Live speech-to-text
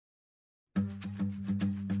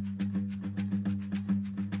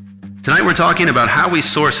Tonight we're talking about how we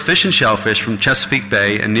source fish and shellfish from Chesapeake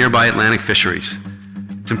Bay and nearby Atlantic fisheries.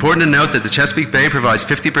 It's important to note that the Chesapeake Bay provides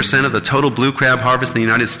 50% of the total blue crab harvest in the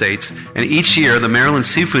United States, and each year the Maryland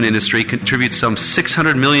seafood industry contributes some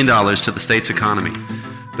 $600 million to the state's economy.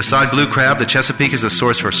 Beside blue crab, the Chesapeake is a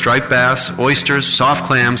source for striped bass, oysters, soft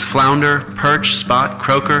clams, flounder, perch, spot,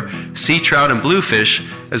 croaker, sea trout, and bluefish,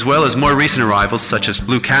 as well as more recent arrivals such as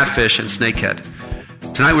blue catfish and snakehead.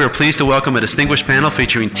 Tonight we are pleased to welcome a distinguished panel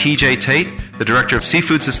featuring Tj Tate, the Director of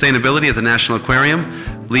Seafood Sustainability at the National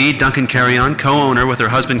Aquarium, Lee Duncan Carrion, co-owner with her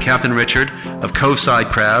husband Captain Richard of Coveside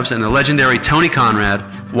Crabs, and the legendary Tony Conrad,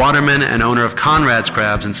 waterman and owner of Conrad's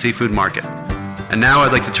Crabs and Seafood Market. And now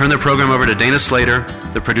I'd like to turn the program over to Dana Slater,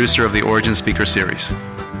 the producer of the Origin Speaker Series.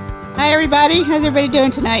 Hi everybody, how's everybody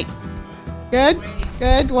doing tonight? Good,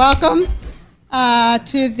 good. Welcome to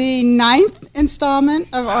the 9th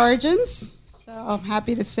installment of Origins. So I'm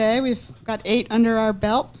happy to say we've got 8 under our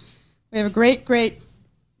belt. We have a great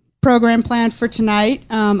program planned for tonight.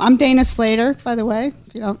 I'm Dana Slater, by the way.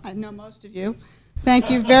 If you don't, I know most of you. Thank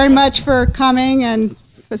you very much for coming, and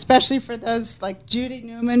especially for those like Judy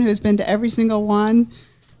Newman, who's been to every single one.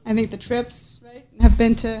 I think the trips, right, have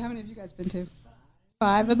been to, how many of you guys been to?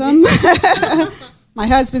 5 of them. My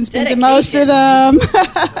husband's been to most of them.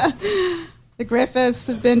 The Griffiths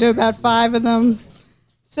have been to about 5 of them.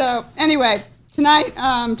 So anyway, tonight,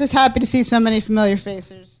 I'm just happy to see so many familiar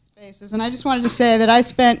faces. And I just wanted to say that I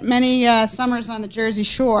spent many summers on the Jersey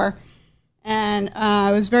Shore, and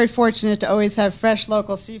I was very fortunate to always have fresh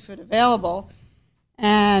local seafood available.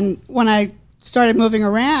 And when I started moving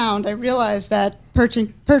around, I realized that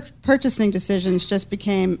purchasing decisions just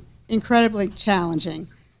became incredibly challenging.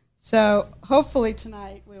 So hopefully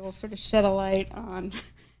tonight we will sort of shed a light on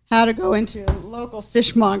how to go into a local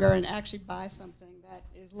fishmonger and actually buy something that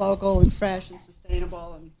is local and fresh and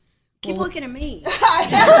sustainable. And keep looking at me.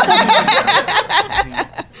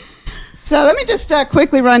 So let me just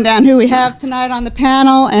quickly run down who we have tonight on the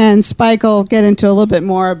panel, and Spike will get into a little bit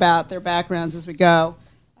more about their backgrounds as we go.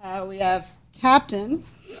 We have Captain,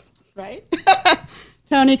 right?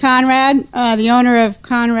 Tony Conrad, the owner of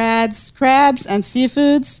Conrad's Crabs and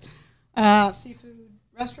Seafoods, seafood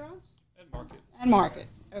restaurants? And market,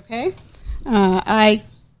 okay. I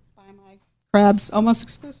buy my crabs almost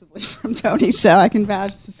exclusively from Tony, so I can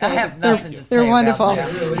vouch to say I have nothing to say they're wonderful.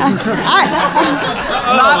 Not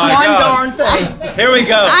one darn thing. Here we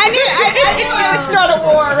go. I knew you would start a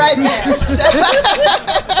war right there. So.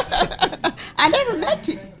 I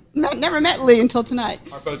never met Lee until tonight.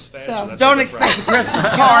 Our boat's fast. So. Don't expect a Christmas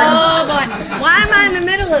card. Oh, boy. Why am I in the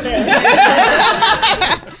middle of this?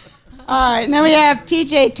 All right, and then we have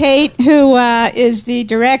Tj Tate, who is the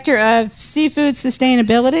Director of Seafood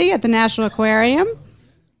Sustainability at the National Aquarium.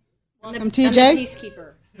 Welcome, TJ. I'm the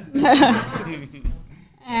peacekeeper.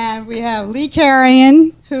 And we have Lee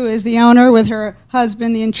Carrion, who is the owner with her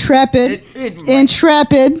husband, the intrepid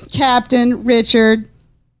Captain Richard.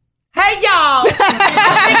 Hey, y'all.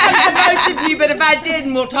 I think I'm to most of you, but if I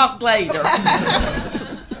didn't, we'll talk later.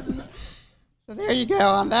 So there you go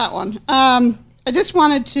on that one. I just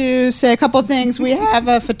wanted to say a couple things. We have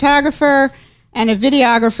a photographer and a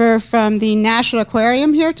videographer from the National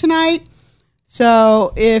Aquarium here tonight.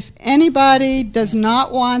 So if anybody does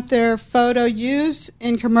not want their photo used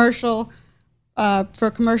in for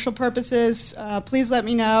commercial purposes, please let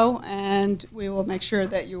me know, and we will make sure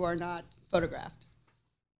that you are not photographed.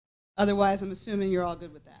 Otherwise, I'm assuming you're all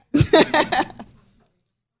good with that.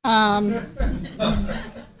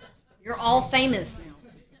 You're all famous now.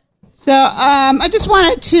 So I just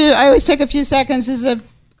wanted to, I always take a few seconds. This is a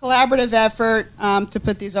collaborative effort to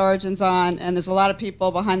put these Origins on, and there's a lot of people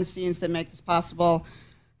behind the scenes that make this possible.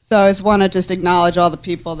 So I just want to just acknowledge all the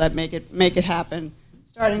people that make it happen,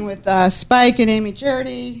 starting with Spike and Amy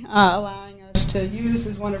Jurdy, allowing us to use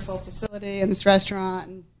this wonderful facility and this restaurant,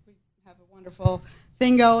 and we have a wonderful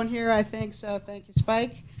thing going here, I think, so thank you,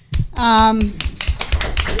 Spike.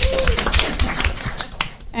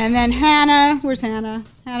 And then Hannah, where's Hannah?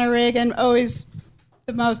 Hannah Reagan, always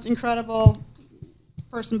the most incredible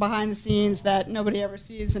person behind the scenes that nobody ever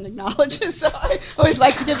sees and acknowledges, so I always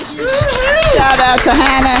like to give a huge shout out to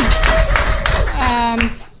Hannah.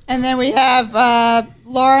 And then we have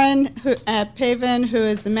Lauren Pavin, who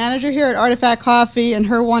is the manager here at Artifact Coffee, and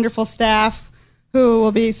her wonderful staff, who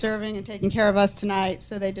will be serving and taking care of us tonight,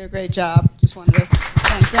 so they do a great job. Just wanted to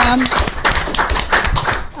thank them.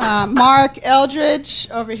 Mark Eldridge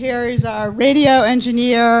over here is our radio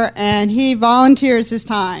engineer, and he volunteers his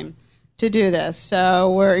time to do this.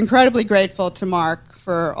 So we're incredibly grateful to Mark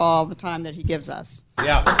for all the time that he gives us.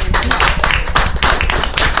 Yeah.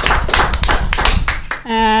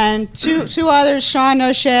 And two others, Sean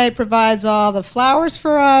O'Shea provides all the flowers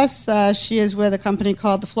for us. She is with a company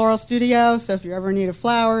called The Floral Studio, so if you ever need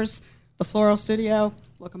flowers, The Floral Studio,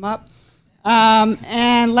 look them up.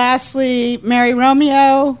 And lastly, Mary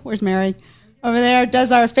Romeo, where's Mary? Over there,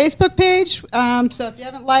 does our Facebook page. So if you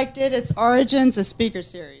haven't liked it, it's Origins, a speaker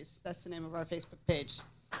series. That's the name of our Facebook page.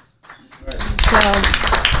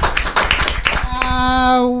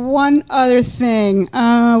 So, one other thing.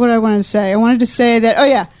 What did I want to say? I wanted to say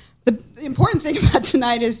that, the important thing about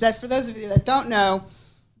tonight is that for those of you that don't know,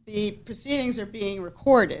 the proceedings are being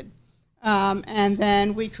recorded. And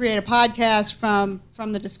then we create a podcast from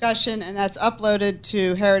the discussion, and that's uploaded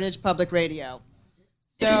to Heritage Public Radio.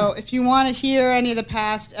 So if you want to hear any of the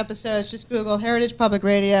past episodes, just Google Heritage Public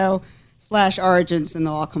Radio /Origins, and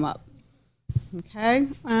they'll all come up. Okay.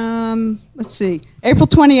 Let's see. April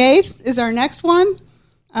 28th is our next one.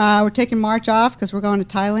 We're taking March off because we're going to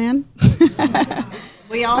Thailand.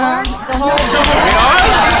 We all are? The whole...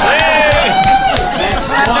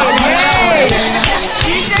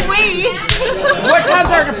 You said we. What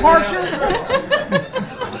time's our departure?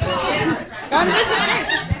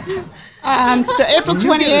 So April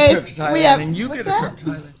 28th, we have.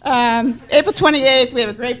 April 28th, we have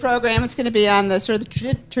a great program. It's going to be on the sort of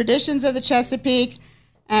the traditions of the Chesapeake,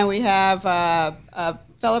 and we have a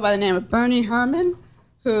fellow by the name of Bernie Herman,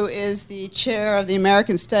 who is the chair of the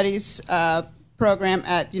American Studies program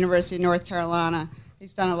at the University of North Carolina.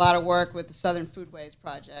 He's done a lot of work with the Southern Foodways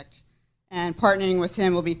Project, and partnering with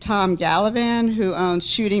him will be Tom Gallivan, who owns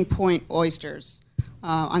Shooting Point Oysters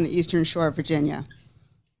on the eastern shore of Virginia.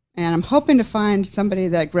 And I'm hoping to find somebody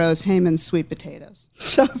that grows Hayman's sweet potatoes.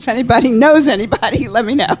 So if anybody knows anybody, let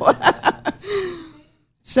me know.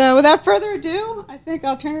 So without further ado, I think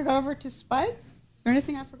I'll turn it over to Spike. Is there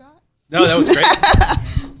anything I forgot? No, that was great.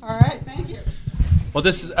 All right, thank you. Well,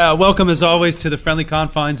 this is welcome as always to the friendly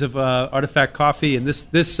confines of Artifact Coffee, and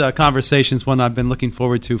this conversation is one I've been looking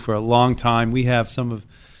forward to for a long time. We have some of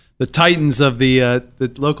the titans of the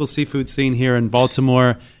local seafood scene here in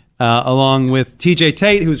Baltimore, along with Tj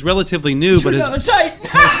Tate, who's relatively new, but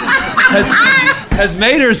has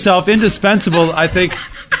made herself indispensable. I think,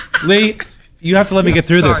 Lee, you have to let me get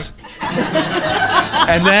through this,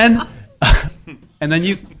 and then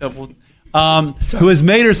you. Who has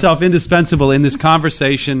made herself indispensable in this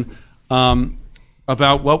conversation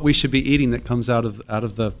about what we should be eating that comes out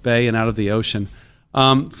of the bay and out of the ocean.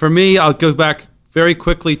 For me, I'll go back very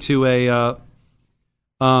quickly to a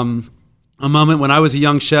moment when I was a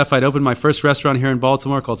young chef. I'd opened my first restaurant here in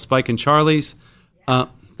Baltimore called Spike and Charlie's.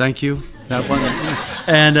 Thank you, that one,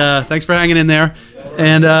 and thanks for hanging in there.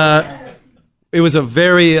 And it was a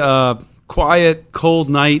very quiet, cold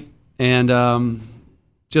night, and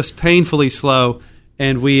just painfully slow,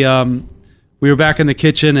 and we were back in the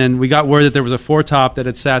kitchen, and we got word that there was a foretop that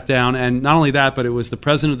had sat down, and not only that, but it was the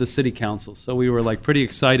president of the city council. So we were like pretty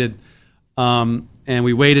excited, and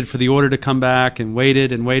we waited for the order to come back, and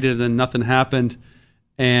waited, and then nothing happened,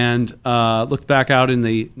 and looked back out in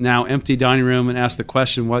the now empty dining room and asked the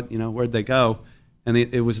question, where'd they go? And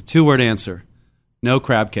it was a 2-word answer: no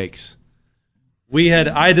crab cakes. I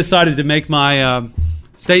had decided to make my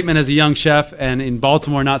statement as a young chef and in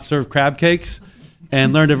Baltimore not serve crab cakes,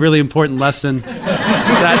 and learned a really important lesson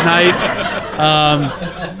that night,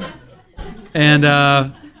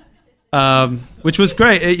 which was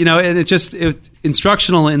great. And it was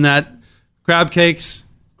instructional in that crab cakes,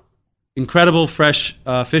 incredible fresh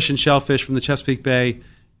fish and shellfish from the Chesapeake Bay,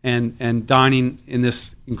 and dining in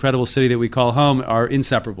this incredible city that we call home are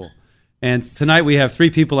inseparable. And tonight we have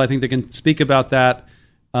 3 people I think that can speak about that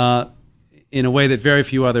in a way that very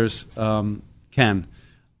few others can.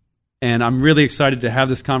 And I'm really excited to have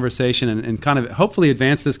this conversation and kind of hopefully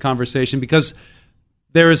advance this conversation, because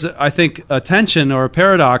there is, I think, a tension or a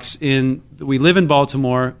paradox in we live in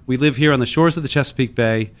Baltimore, we live here on the shores of the Chesapeake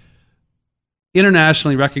Bay,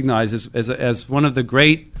 internationally recognized as one of the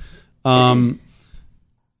great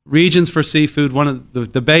regions for seafood. One of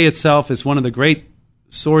the bay itself is one of the great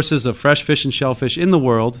sources of fresh fish and shellfish in the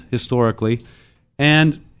world historically,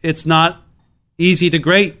 and it's not easy to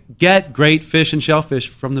get great fish and shellfish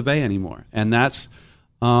from the bay anymore, and that's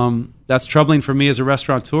troubling for me as a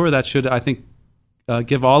restaurateur. That should, I think,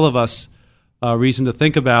 give all of us reason to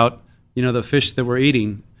think about the fish that we're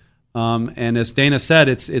eating. And as Dana said,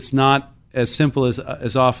 it's not as simple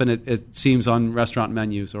as often it seems on restaurant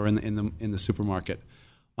menus or in the supermarket.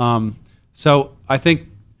 So I think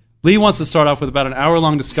Lee wants to start off with about an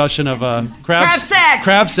hour-long discussion of crab sex.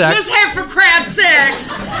 Crab sex. Let's have for crab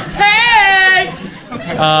sex. Hey!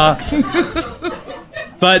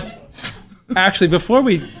 But actually, before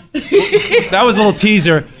we... that was a little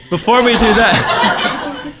teaser. Before we do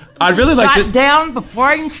that, I'd really like Shut down before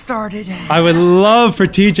I even started. I would love for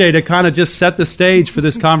TJ to kind of just set the stage for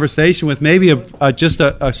this conversation with maybe just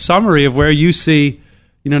a summary of where you see,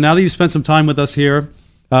 now that you've spent some time with us here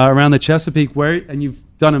around the Chesapeake, and you've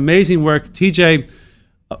done amazing work. TJ,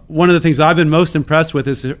 one of the things I've been most impressed with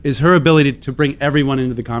is her ability to bring everyone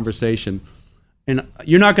into the conversation. And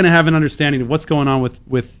you're not going to have an understanding of what's going on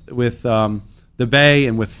with the bay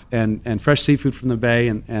and fresh seafood from the bay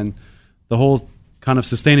and the whole kind of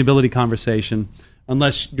sustainability conversation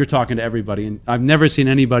unless you're talking to everybody. And I've never seen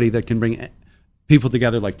anybody that can bring people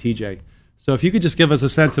together like TJ. So if you could just give us a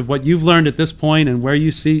sense of what you've learned at this point and where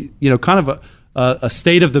you see, kind of a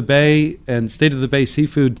state of the bay and state of the bay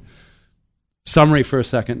seafood summary for a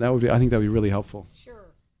second, I think that would be really helpful. Sure.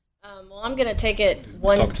 Well, I'm going to take it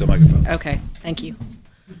one. Talk to the microphone. Okay, thank you.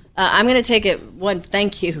 I'm going to take it one.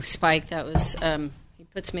 Thank you, Spike. That was he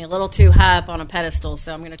puts me a little too high up on a pedestal,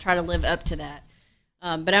 so I'm going to try to live up to that.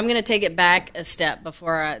 But I'm going to take it back a step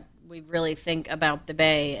before we really think about the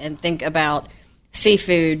bay and think about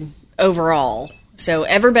seafood overall. So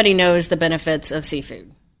everybody knows the benefits of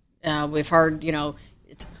seafood. We've heard,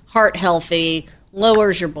 it's heart healthy,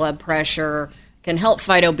 lowers your blood pressure, can help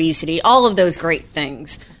fight obesity, all of those great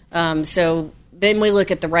things. So then we look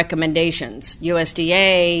at the recommendations.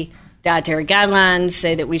 USDA dietary guidelines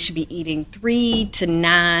say that we should be eating 3 to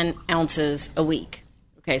 9 ounces a week.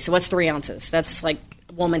 Okay, so what's 3 ounces? That's like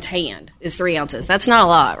a woman's hand is 3 ounces. That's not a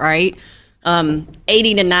lot, right? 80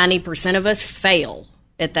 to 90% of us fail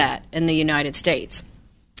at that in the United States.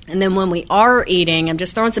 And then when we are eating, I'm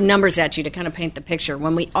just throwing some numbers at you to kind of paint the picture.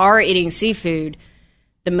 When we are eating seafood,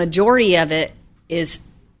 the majority of it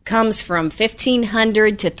comes from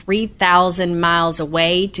 1,500 to 3,000 miles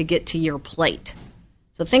away to get to your plate.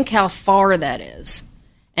 So think how far that is.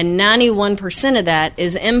 And 91% of that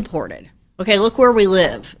is imported. Okay, look where we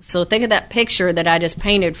live. So think of that picture that I just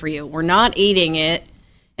painted for you. We're not eating it,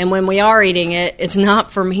 and when we are eating it, it's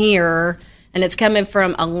not from here, and it's coming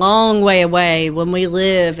from a long way away when we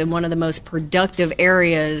live in one of the most productive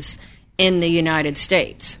areas in the United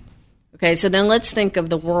States. Okay, so then let's think of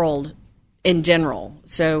the world in general.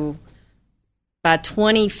 So by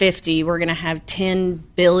 2050, we're going to have 10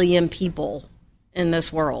 billion people in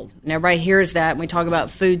this world. And everybody hears that, and we talk about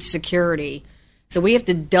food security. So we have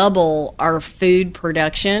to double our food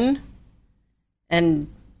production. And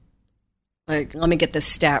let me get this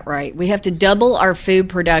stat right. We have to double our food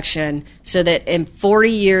production so that in 40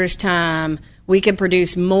 years' time, we can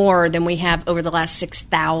produce more than we have over the last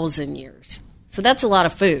 6,000 years. So that's a lot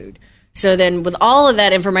of food. So then with all of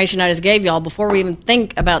that information I just gave y'all, before we even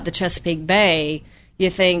think about the Chesapeake Bay, you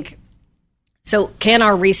think, so can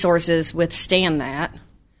our resources withstand that?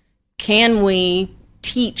 Can we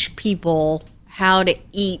teach people how to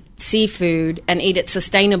eat seafood and eat it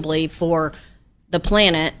sustainably for the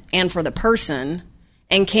planet and for the person?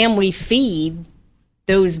 And can we feed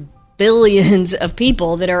those billions of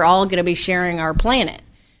people that are all going to be sharing our planet?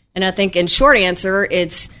 And I think in short answer,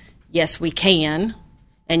 it's yes, we can.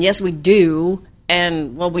 And yes, we do.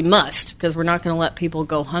 And, well, we must, because we're not going to let people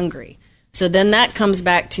go hungry. So then that comes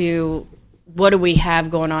back to what do we have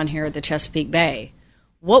going on here at the Chesapeake Bay?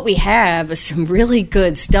 What we have is some really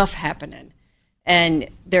good stuff happening. And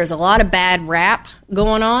there's a lot of bad rap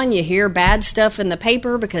going on. You hear bad stuff in the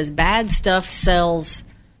paper because bad stuff sells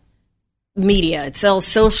media. It sells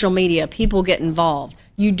social media. People get involved.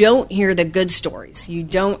 You don't hear the good stories. You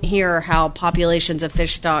don't hear how populations of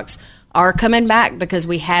fish stocks are coming back because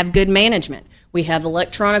we have good management. We have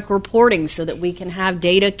electronic reporting so that we can have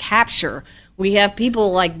data capture. We have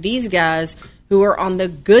people like these guys who are on the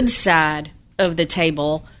good side of the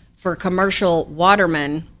table for commercial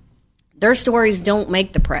watermen. Their stories don't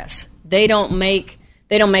make the press. They don't make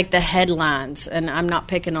the headlines. And I'm not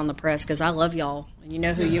picking on the press because I love y'all and you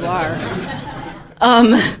know who you are.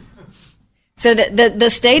 So the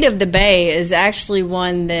state of the Bay is actually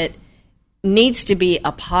one that needs to be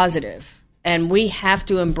a positive, and we have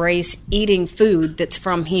to embrace eating food that's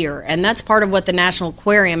from here. And that's part of what the National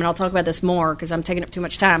Aquarium, and I'll talk about this more because I'm taking up too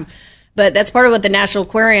much time, but that's part of what the National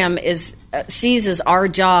Aquarium sees as our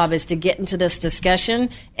job, is to get into this discussion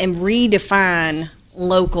and redefine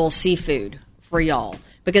local seafood for y'all,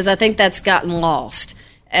 because I think that's gotten lost.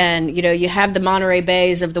 And, you have the Monterey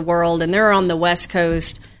Bays of the world, and they're on the West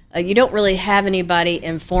Coast. You don't really have anybody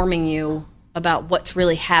informing you about what's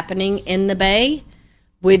really happening in the Bay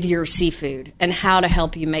with your seafood and how to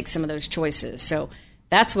help you make some of those choices. So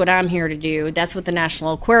that's what I'm here to do. That's what the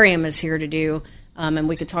National Aquarium is here to do. And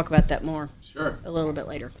we could talk about that more a little bit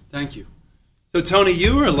later. Thank you. So, Tony,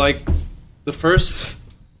 you were like the first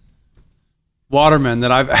waterman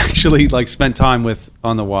that I've actually spent time with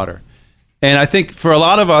on the water. And I think for a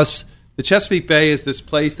lot of us, the Chesapeake Bay is this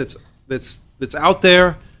place that's out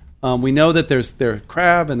there. We know that there are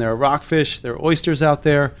crab and there are rockfish, there are oysters out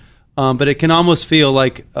there, but it can almost feel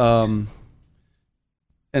like an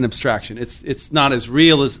abstraction. It's not as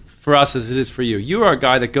real as for us as it is for you. You are a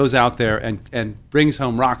guy that goes out there and brings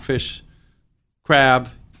home rockfish, crab.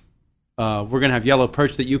 We're going to have yellow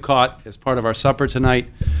perch that you caught as part of our supper tonight.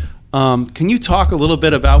 Can you talk a little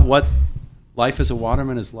bit about what life as a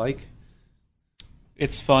waterman is like?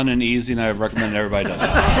 It's fun and easy, and I recommend everybody does it.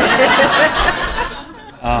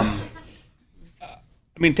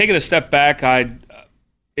 Taking a step back,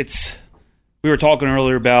 we were talking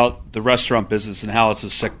earlier about the restaurant business and how it's a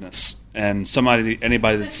sickness. And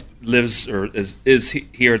anybody that lives or is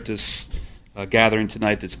here at this gathering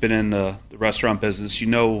tonight that's been in the restaurant business, you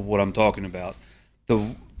know what I'm talking about.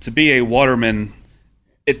 To be a waterman,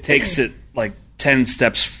 it takes it like 10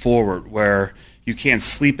 steps forward, where you can't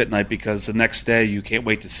sleep at night because the next day you can't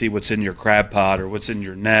wait to see what's in your crab pot or what's in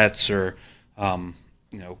your nets or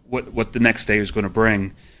what the next day is going to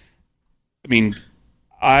bring.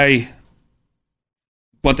 I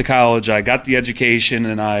went to college, I got the education,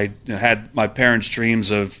 and I had my parents' dreams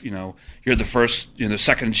of, you're the first, the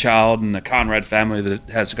second child in the Conrad family that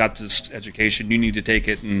has got this education. You need to take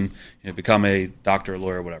it and become a doctor, a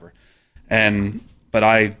lawyer, whatever. But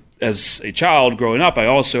I, as a child growing up, I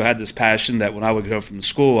also had this passion that when I would go from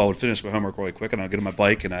school, I would finish my homework really quick, and I'd get on my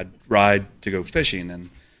bike and I'd ride to go fishing.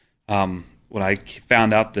 And when I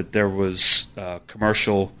found out that there was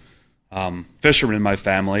commercial fishermen in my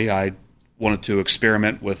family, I wanted to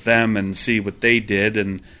experiment with them and see what they did,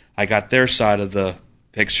 and I got their side of the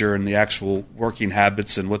picture and the actual working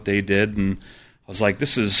habits and what they did, and I was like,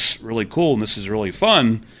 this is really cool and this is really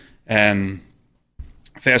fun. And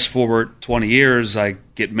fast forward 20 years, I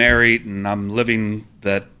get married and I'm living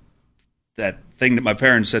that thing that my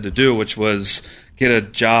parents said to do, which was get a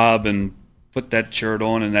job and put that shirt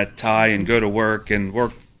on and that tie and go to work and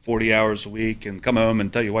work 40 hours a week and come home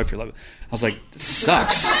and tell your wife you love it. I was like, this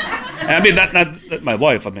sucks. And not my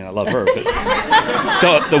wife. I love her.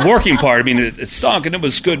 But the working part, it stunk and it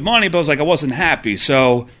was good money, but I was like, I wasn't happy.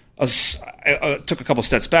 So I took a couple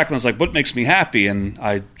steps back and I was like, what makes me happy? And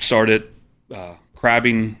I started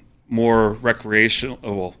crabbing more recreational.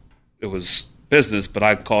 Well, it was business, but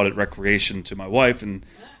I called it recreation to my wife. And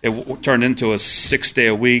it turned into a 6-day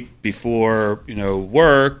a week before,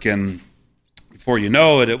 work. And before you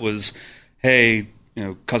know it, it was, hey,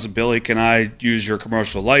 Cousin Billy, can I use your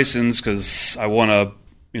commercial license? Because I want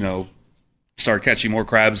to, start catching more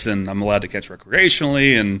crabs than I'm allowed to catch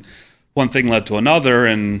recreationally. And one thing led to another.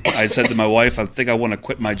 And I said to my wife, I think I want to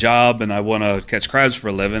quit my job and I want to catch crabs for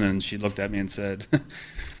a living. And she looked at me and said,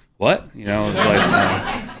 what? It was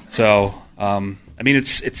like, so,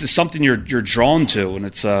 it's just something you're drawn to, and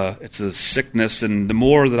it's a sickness. And the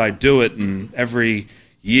more that I do it, and every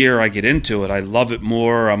year I get into it, I love it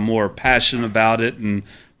more. I'm more passionate about it, and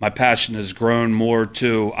my passion has grown more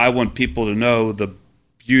to, I want people to know the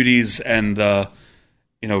beauties and the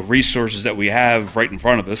resources that we have right in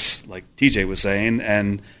front of us, like TJ was saying,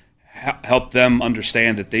 and help them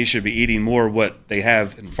understand that they should be eating more what they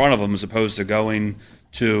have in front of them as opposed to going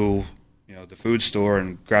to the food store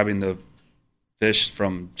and grabbing the fish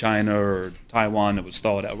from China or Taiwan that was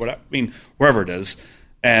thawed out, wherever it is,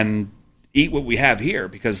 and eat what we have here,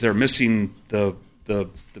 because they're missing the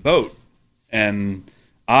boat. And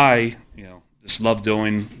I just love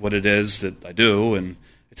doing what it is that I do, and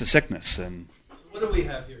it's a sickness. And so what do we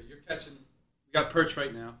have here? You're catching, we got perch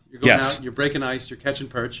right now. You're going out, you're breaking ice, you're catching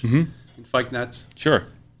perch in fike nets. Sure.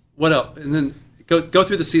 What else? And then go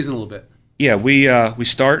through the season a little bit. Yeah, we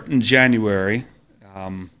start in January.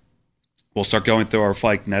 We'll start going through our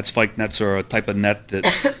fike nets. Fike nets are a type of net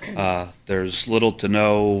that there's little to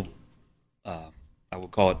no, I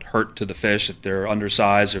would call it, hurt to the fish. If they're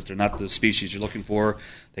undersized, or if they're not the species you're looking for,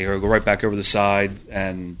 they go right back over the side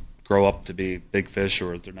and grow up to be big fish,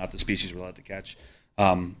 or if they're not the species we're allowed to catch.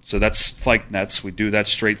 So that's fike nets. We do that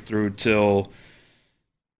straight through till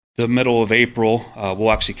the middle of April.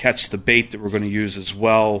 We'll actually catch the bait that we're going to use as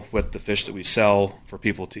well with the fish that we sell for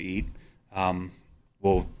people to eat.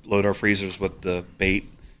 We'll load our freezers with the bait,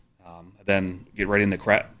 then get right into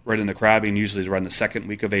crabbing, usually around the second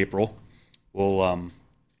week of April. We'll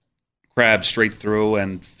crab straight through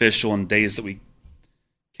and fish on days that we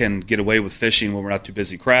can get away with fishing when we're not too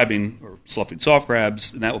busy crabbing or sloughing soft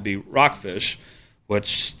crabs, and that will be rockfish,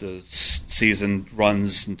 which the season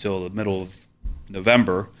runs until the middle of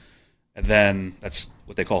November. And then that's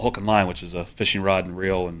what they call hook and line, which is a fishing rod and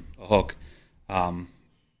reel and a hook. And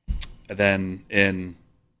then in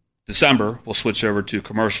December, we'll switch over to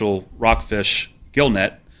commercial rockfish gill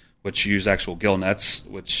net, which use actual gill nets,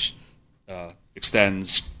 which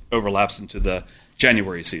overlaps into the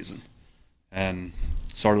January season, and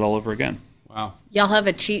started all over again. Wow. Y'all have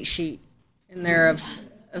a cheat sheet in there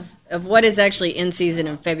of what is actually in season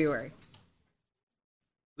in February.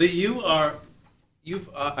 Lee,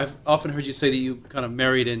 I've often heard you say that you kind of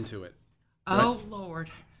married into it. Right? Oh, Lord.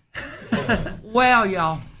 Well,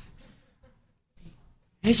 y'all,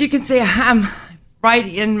 as you can see, I'm right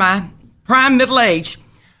in my prime middle age.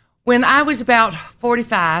 When I was about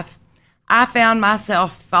 45, I found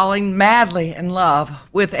myself falling madly in love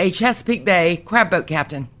with a Chesapeake Bay crab boat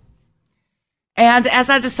captain. And as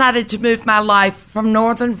I decided to move my life from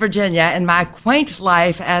Northern Virginia and my quaint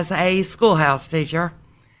life as a schoolhouse teacher,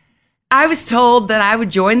 I was told that I would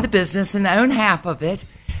join the business and own half of it,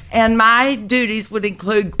 and my duties would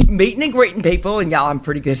include meeting and greeting people, and y'all, I'm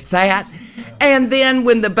pretty good at that. And then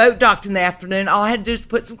when the boat docked in the afternoon, all I had to do was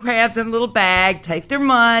put some crabs in a little bag, take their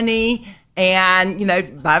money, and,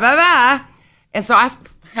 bye. And so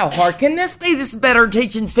how hard can this be? This is better than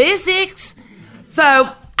teaching physics.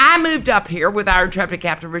 So I moved up here with our intrepid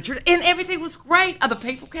Captain Richard, and everything was great. Other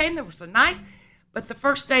people came. They were so nice. But the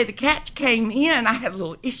first day the catch came in, I had a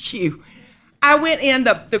little issue. I went in,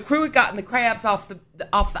 the crew had gotten the crabs off the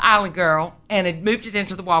Island Girl and had moved it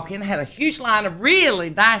into the walk-in. Had a huge line of really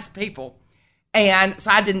nice people. And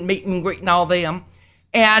so I didn't meet and greet and all them.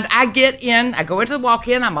 And I get in, I go into the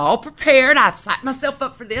walk-in, I'm all prepared. I've psyched myself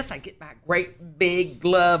up for this. I get my great big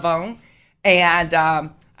glove on. And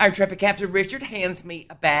our intrepid Captain Richard hands me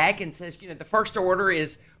a bag and says, the first order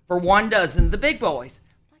is for 1 dozen of the big boys.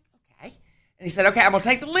 And he said, okay, I'm going to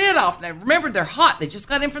take the lid off. Now, remember, they're hot. They just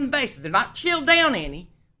got in from the base. So they're not chilled down any.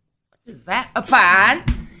 What is that? Fine.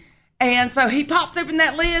 And so he pops open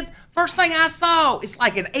that lid. First thing I saw is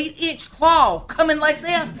like an 8-inch claw coming like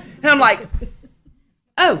this. And I'm like,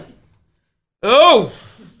 oh, hell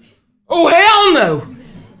no.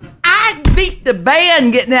 I beat the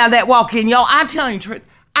band getting out of that walk-in, y'all. I'm telling you the truth.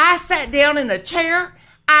 I sat down in a chair.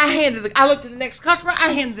 I looked at the next customer.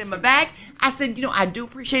 I handed them a bag. I said, I do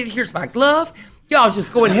appreciate it. Here's my glove. Y'all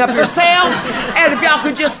just go and help yourself. And if y'all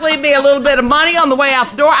could just leave me a little bit of money on the way out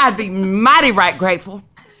the door, I'd be mighty right grateful.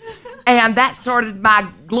 And that started my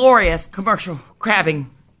glorious commercial crabbing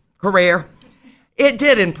career. It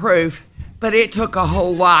did improve, but it took a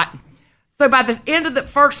whole lot. So by the end of the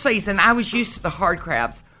first season, I was used to the hard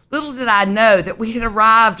crabs. Little did I know that we had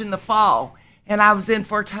arrived in the fall, and I was in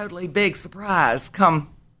for a totally big surprise come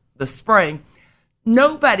the spring.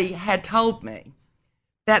 Nobody had told me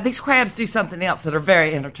that these crabs do something else that are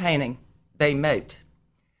very entertaining. They moot.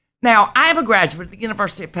 Now, I'm a graduate of the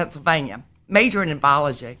University of Pennsylvania, majoring in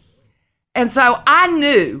biology. And so I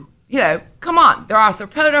knew, come on, they're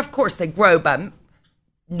arthropoda. Of course, they grow by.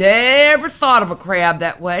 Never thought of a crab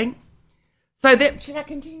that way. So then, should I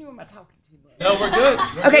continue or am I talking too much? No, we're good.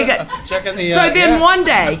 Okay, good. Just checking the. So then one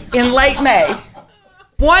day in late May.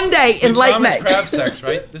 Crab sex,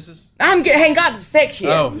 right? This is. Ain't got to sex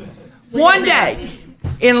yet. Oh. One day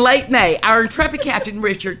in late May, our intrepid Captain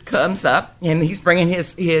Richard comes up and he's bringing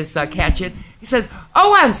his catch in. He says,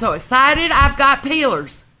 "Oh, I'm so excited! I've got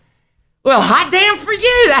peelers." Well, hot damn for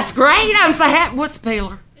you! That's great. I'm so happy. What's a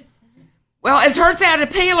peeler? Well, it turns out a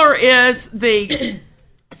peeler is the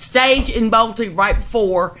stage in molting right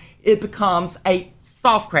before it becomes a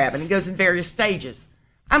soft crab, and it goes in various stages.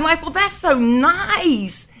 I'm like, well, that's so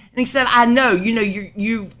nice. And he said, I know,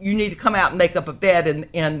 you need to come out and make up a bed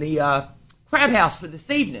in the crab house for this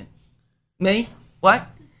evening. Me? What?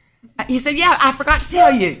 He said, yeah, I forgot to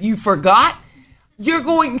tell you. You forgot? You're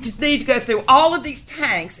going to need to go through all of these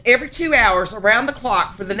tanks every 2 hours around the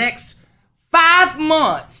clock for the next 5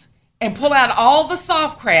 months and pull out all the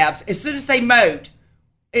soft crabs as soon as they moat.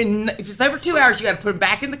 And if it's over 2 hours, you got to put them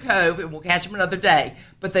back in the cove, and we'll catch them another day.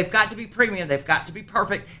 But they've got to be premium, they've got to be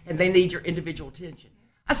perfect, and they need your individual attention.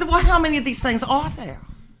 I said, well, how many of these things are there?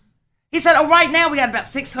 He said, right now we got about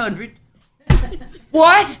 600.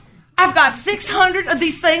 What? I've got 600 of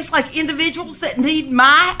these things like individuals that need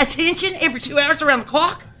my attention every 2 hours around the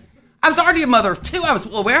clock? I was already a mother of 2. I was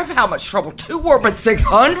well aware of how much trouble 2 were, but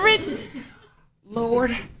 600?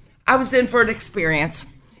 Lord, I was in for an experience.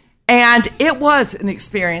 And it was an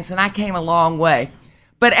experience, and I came a long way.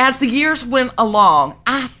 But as the years went along,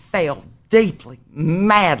 I fell deeply,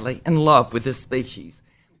 madly in love with this species.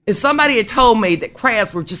 If somebody had told me that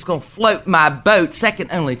crabs were just going to float my boat,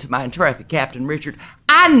 second only to my intrepid Captain Richard,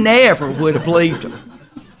 I never would have believed him.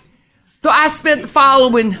 So I spent the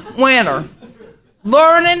following winter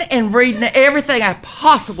learning and reading everything I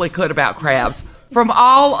possibly could about crabs, from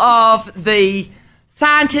all of the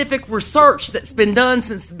scientific research that's been done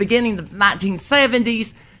since the beginning of the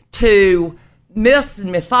 1970s to myths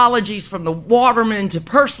and mythologies from the waterman to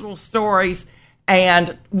personal stories,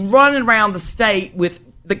 and running around the state with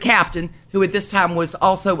the captain, who at this time was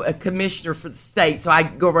also a commissioner for the state. So I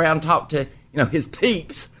go around and talk to, his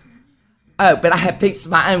peeps. Oh, but I have peeps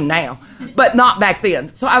of my own now, but not back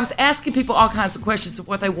then. So I was asking people all kinds of questions of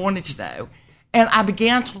what they wanted to know. And I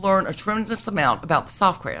began to learn a tremendous amount about the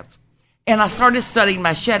soft crabs. And I started studying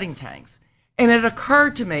my shedding tanks. And it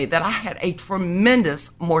occurred to me that I had a tremendous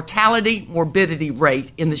morbidity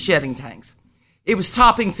rate in the shedding tanks. It was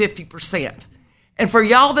topping 50%. And for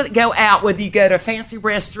y'all that go out, whether you go to a fancy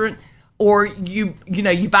restaurant or you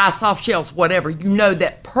buy soft shells, whatever, you know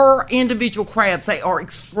that per individual crabs, they are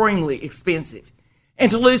extremely expensive.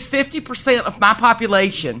 And to lose 50% of my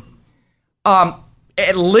population,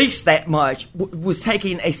 at least that much, was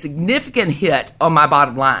taking a significant hit on my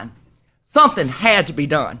bottom line. Something had to be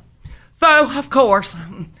done. So, of course,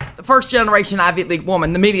 the first generation Ivy League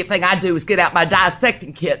woman, the immediate thing I do is get out my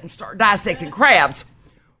dissecting kit and start dissecting crabs.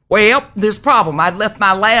 Well, there's a problem. I'd left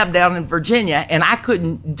my lab down in Virginia, and I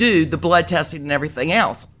couldn't do the blood testing and everything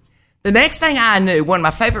else. The next thing I knew, one of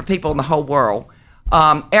my favorite people in the whole world,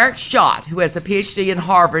 Eric Schott, who has a PhD in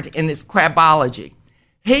Harvard in his crab biology,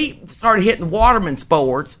 he started hitting the waterman's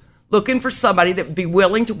boards looking for somebody that would be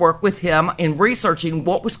willing to work with him in researching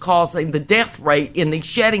what was causing the death rate in these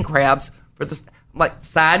shedding crabs.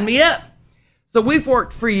 Sign me up. So we've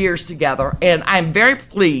worked for years together, and I'm very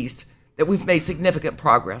pleased that we've made significant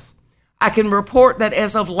progress. I can report that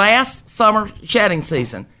as of last summer shedding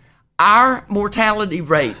season, our mortality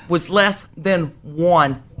rate was less than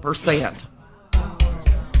 1%.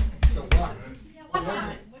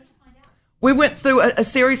 We went through a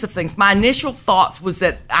series of things. My initial thoughts was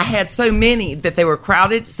that I had so many that they were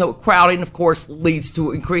crowded, so crowding, of course, leads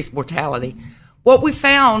to increased mortality. What we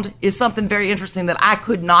found is something very interesting that I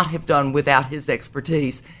could not have done without his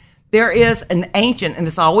expertise. There is an ancient, and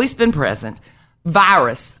it's always been present,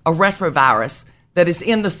 virus, a retrovirus, that is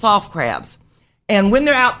in the soft crabs. And when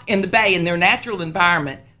they're out in the bay in their natural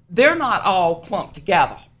environment, they're not all clumped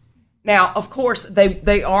together. Now, of course,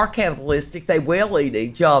 they are cannibalistic. They will eat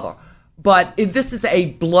each other. But this is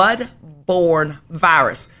a blood-borne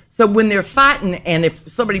virus. So when they're fighting, and if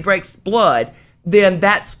somebody breaks blood, then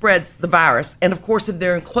that spreads the virus. And, of course, if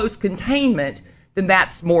they're in close containment, then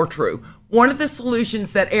that's more true. One of the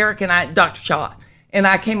solutions that Eric and I, Dr. Schott, and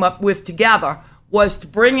I came up with together was to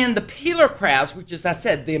bring in the peeler crabs, which is, I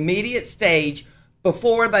said, the immediate stage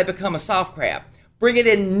before they become a soft crab. Bring it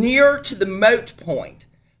in near to the moat point.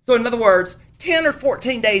 So, in other words, 10 or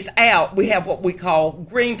 14 days out, we have what we call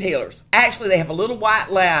green peelers. Actually, they have a little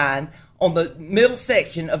white line on the middle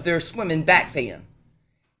section of their swimming back fin.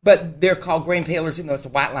 But they're called green peelers, even though it's a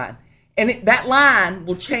white line. And that line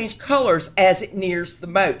will change colors as it nears the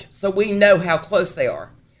moat, so we know how close they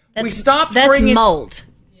are. That's mold.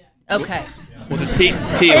 Okay. With a T on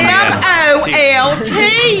the end. MOLT,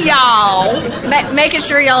 y'all. Making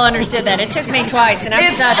sure y'all understood that. It took me twice, and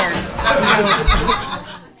I'm Southern.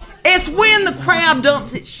 It's when the crab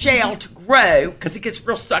dumps its shell to grow, because it gets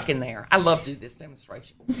real stuck in there. I love to do this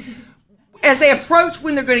demonstration. As they approach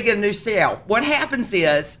when they're going to get a new shell, what happens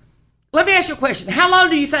is, let me ask you a question. How long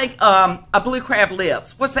do you think a blue crab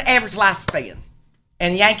lives? What's the average lifespan?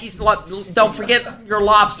 And Yankees, don't forget your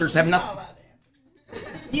lobsters have nothing.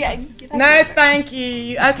 Yeah. No, thank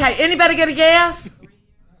you. Okay, anybody get a guess?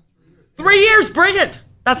 3 years, brilliant.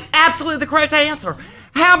 That's absolutely the correct answer.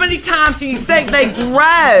 How many times do you think they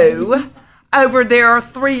grow over their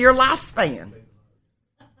 3-year lifespan?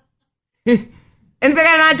 Anybody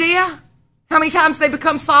got an idea? How many times they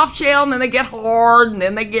become soft shell and then they get hard and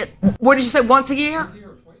then they get, what did you say, once a year?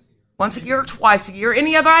 Once a year or twice a year.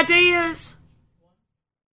 Any other ideas?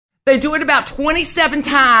 They do it about 27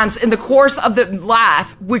 times in the course of the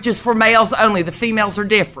life, which is for males only. The females are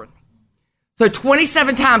different. So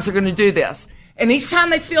 27 times they're going to do this. And each time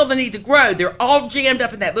they feel the need to grow, they're all jammed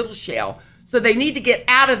up in that little shell. So they need to get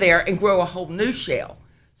out of there and grow a whole new shell.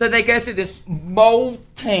 So they go through this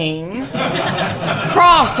molting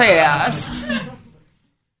process.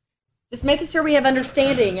 Just making sure we have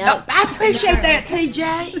understanding. I appreciate that,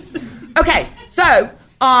 TJ. Okay, so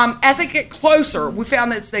as they get closer, we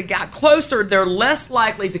found that as they got closer, they're less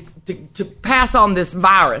likely to pass on this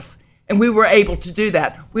virus. And we were able to do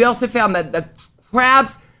that. We also found that the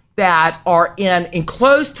crabs that are in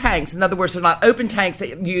enclosed tanks, in other words, they're not open tanks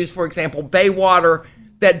that use, for example, bay water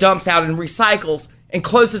that dumps out and recycles and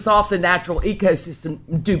closes off the natural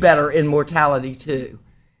ecosystem, do better in mortality too.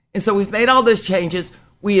 And so we've made all those changes.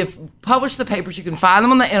 We have published the papers. You can find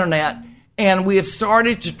them on the internet. And we have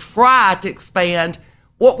started to try to expand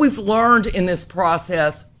what we've learned in this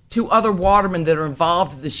process to other watermen that are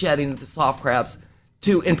involved in the shedding of the soft crabs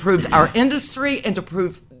to improve our industry and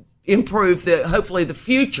to improve hopefully the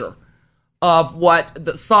future of what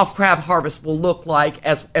the soft crab harvest will look like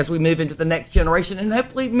as we move into the next generation and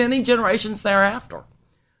hopefully many generations thereafter.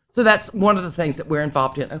 So that's one of the things that we're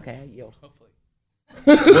involved in. Okay, I yield. Hopefully.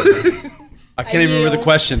 I can't even remember the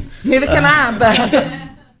question. Neither can I,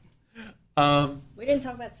 but We didn't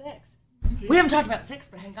talk about sex. we haven't talked about sex,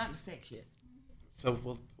 but I haven't gotten to sex yet. So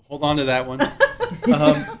we'll hold on to that one. One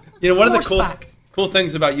of the cool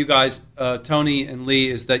things about you guys, Tony and Lee,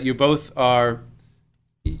 is that you both are,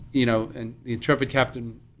 and the intrepid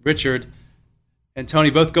Captain Richard and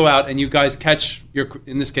Tony both go out and you guys catch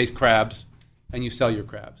in this case, crabs, and you sell your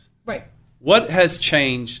crabs. Right. What has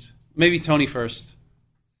changed? Maybe Tony first.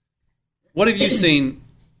 What have you seen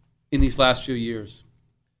in these last few years?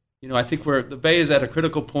 I think the Bay is at a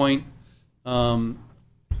critical point.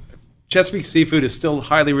 Chesapeake seafood is still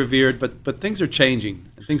highly revered, but things are changing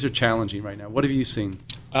and things are challenging right now. What have you seen?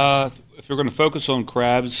 If we're going to focus on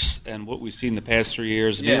crabs and what we've seen the past 3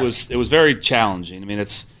 years, it was very challenging. I mean,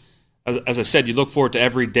 it's as I said, you look forward to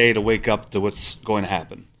every day to wake up to what's going to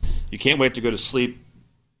happen. You can't wait to go to sleep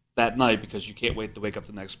that night because you can't wait to wake up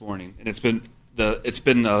the next morning. And it's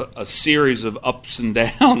been a series of ups and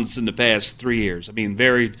downs in the past 3 years. I mean,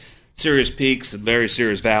 very serious peaks and very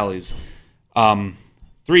serious valleys. 3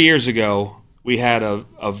 years ago, we had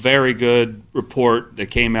a very good report that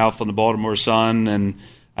came out from the Baltimore Sun, and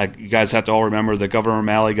you guys have to all remember that Governor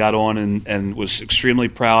O'Malley got on and was extremely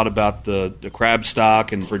proud about the crab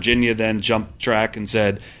stock, and Virginia then jumped track and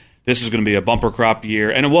said, this is going to be a bumper crop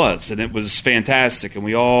year, and it was fantastic, and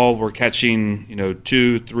we all were catching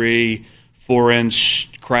 2, 3,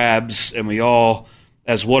 4-inch crabs, and we all,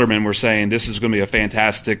 as watermen, were saying this is going to be a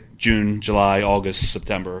fantastic June, July, August,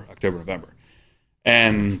 September, October, November.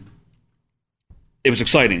 And it was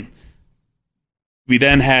exciting. We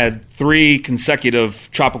then had 3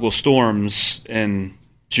 consecutive tropical storms in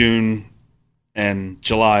June and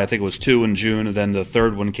July. I think it was 2 in June, and then the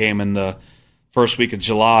third one came in the first week of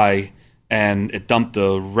July, and it dumped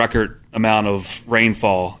a record amount of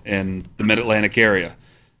rainfall in the Mid-Atlantic area.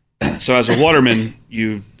 So as a waterman,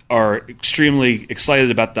 you are extremely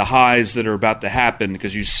excited about the highs that are about to happen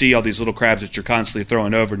because you see all these little crabs that you're constantly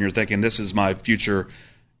throwing over and you're thinking, this is my future,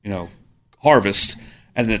 harvest.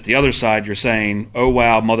 And then at the other side, you're saying, oh,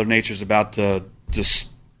 wow, Mother Nature's about to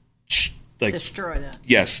just destroy that.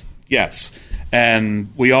 Yes.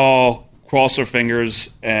 And we all cross our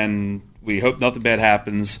fingers and we hope nothing bad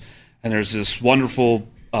happens. And there's this wonderful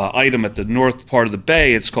item at the north part of the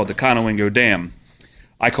bay. It's called the Conowingo Dam.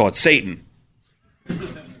 I call it Satan.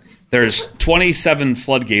 There's 27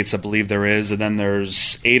 floodgates, I believe there is, and then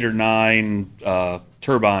there's 8 or 9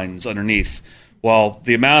 turbines underneath. Well,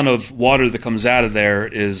 the amount of water that comes out of there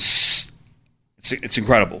it's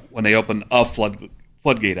incredible when they open a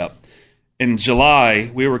floodgate up. In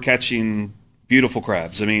July, we were catching beautiful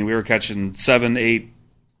crabs. I mean, we were catching 7,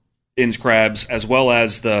 8-inch crabs as well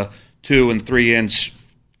as the 2 and 3-inch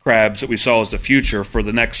crabs that we saw as the future for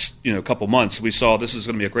the next couple months. We saw this is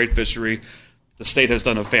going to be a great fishery. The state has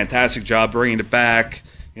done a fantastic job bringing it back.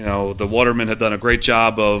 The watermen have done a great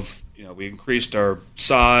job of, we increased our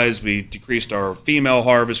size, we decreased our female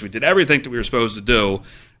harvest, we did everything that we were supposed to do,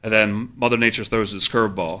 and then Mother Nature throws this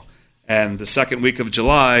curveball. And the second week of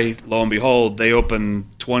July, lo and behold, they opened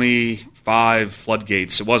 25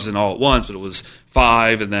 floodgates. It wasn't all at once, but it was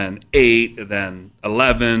 5, and then 8, and then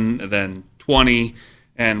 11, and then 20.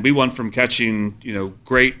 And we went from catching,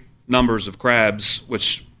 great numbers of crabs,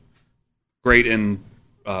 which great in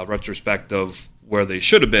retrospect of where they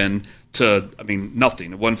should have been, to,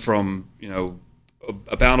 nothing. It went from,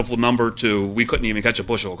 a bountiful number to we couldn't even catch a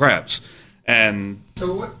bushel of crabs. And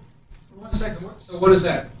so what? One second. So what is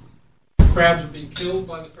that? Crabs are being killed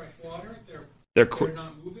by the fresh water. They're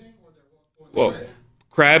not moving, or they're going away?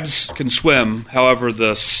 Crabs can swim. However,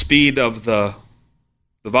 the speed of the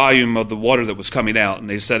volume of the water that was coming out, and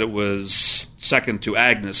they said it was second to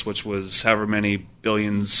Agnes, which was however many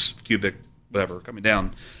billions cubic, whatever, coming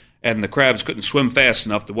down. And the crabs couldn't swim fast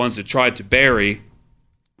enough. The ones that tried to bury,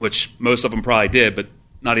 which most of them probably did, but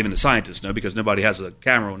not even the scientists know because nobody has a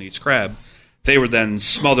camera on each crab, they were then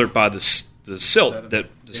smothered by the silt, the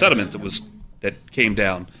sediment that came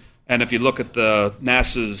down. And if you look at the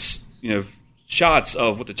NASA's shots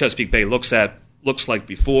of what the Chesapeake Bay looks like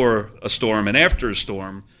before a storm and after a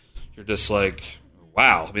storm, you're just like,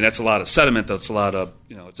 wow. That's a lot of sediment. That's a lot of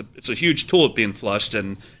it's a huge tulip being flushed,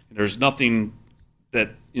 and there's nothing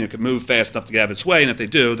that can move fast enough to get out of its way, and if they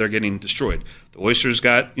do, they're getting destroyed. The oysters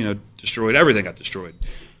got destroyed. Everything got destroyed.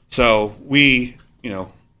 So we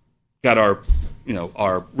got our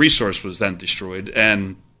resource was then destroyed,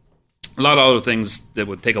 and a lot of other things that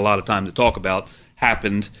would take a lot of time to talk about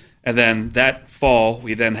happened. And then that fall,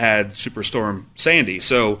 we then had Superstorm Sandy.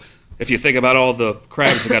 So if you think about all the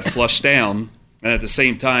crabs that got flushed down, and at the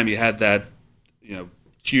same time you had that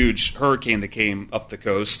huge hurricane that came up the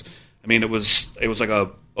coast. I mean, it was like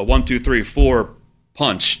a 1, 2, 3, 4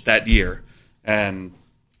 punch that year, and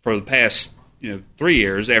for the past 3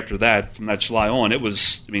 years after that, from that July on, it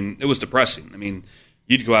was depressing. I mean,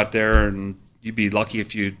 you'd go out there and you'd be lucky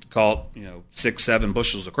if you caught 6, 7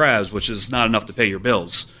 bushels of crabs, which is not enough to pay your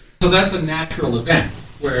bills. So that's a natural event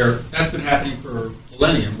where that's been happening for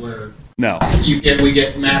millennium. Where no, we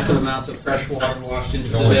get massive amounts of fresh water washed into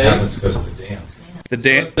the bay. It only happens because of the dam. So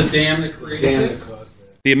it's the dam that creates it.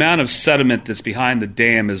 The amount of sediment that's behind the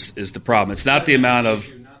dam is the problem. It's not the amount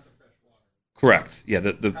of. Correct. Yeah.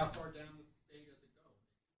 How far down the bay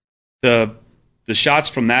does it go? The shots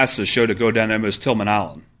from NASA showed it go down almost Tillman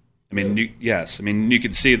Island. I mean, you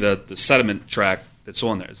can see the sediment track that's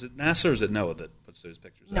on there. Is it NASA or is it NOAA that puts those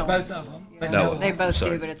pictures? No, Both of them. Yeah, NOAA. they both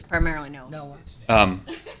Sorry. do, but it's primarily no.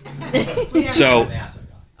 So.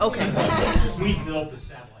 Okay. We built the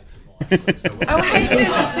satellites. Oh, hey,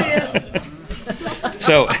 physicist.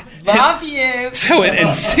 So. Love you. So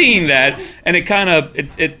in seeing that, and it kind of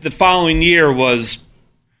the following year was,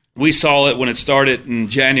 we saw it when it started in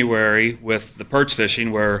January with the perch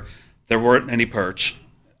fishing, where there weren't any perch.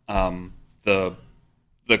 The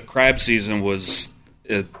crab season was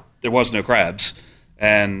there was no crabs,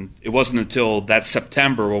 and it wasn't until that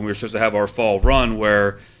September when we were supposed to have our fall run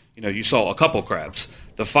where you saw a couple crabs.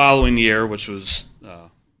 The following year, which was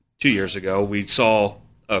 2 years ago, we saw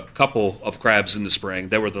a couple of crabs in the spring.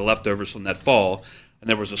 They were the leftovers from that fall, and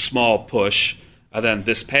there was a small push. And then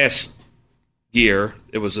this past year,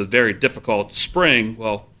 it was a very difficult spring.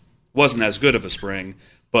 Well, it wasn't as good of a spring,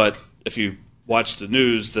 but if you watch the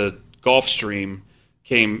news, the Gulf Stream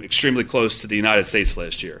came extremely close to the United States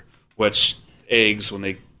last year, which eggs,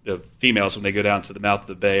 the females, when they go down to the mouth of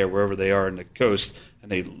the bay or wherever they are in the coast, and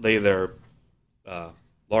they lay their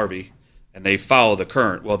larvae, and they follow the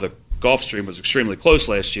current. Well, the Gulf Stream was extremely close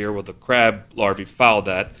last year. Well, the crab larvae followed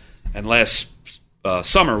that, and last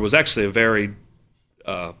summer was actually a very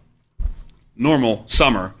normal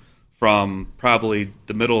summer from probably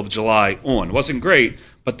the middle of July on. It wasn't great,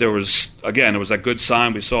 but there was a good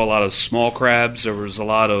sign. We saw a lot of small crabs. There was a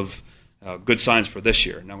lot of good signs for this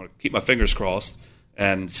year. And I'm going to keep my fingers crossed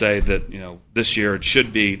and say that this year it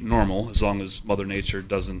should be normal as long as Mother Nature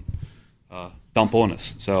doesn't dump on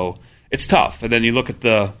us. So it's tough. And then you look at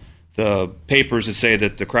the papers that say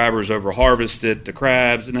that the crabbers over-harvested the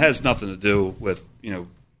crabs, and it has nothing to do with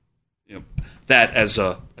that as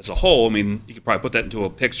a whole. I mean, you could probably put that into a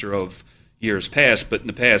picture of years past, but in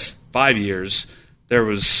the past 5 years, there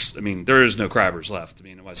is no crabbers left. I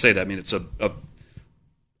mean, when I say that, I mean it's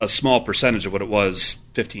a small percentage of what it was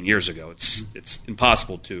 15 years ago. It's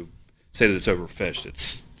impossible to say that it's overfished.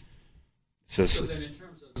 It's just. So then, in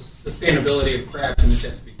terms of sustainability of crabs in the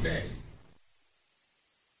Chesapeake Bay,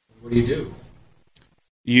 what do?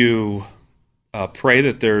 You pray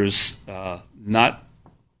that there's not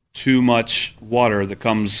too much water that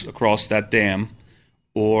comes across that dam,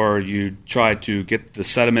 or you try to get the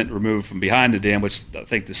sediment removed from behind the dam, which I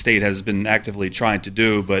think the state has been actively trying to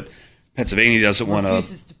do, but Pennsylvania doesn't want to.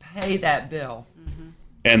 Refuses to pay that bill.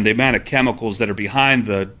 And the amount of chemicals that are behind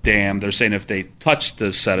the dam, they're saying if they touch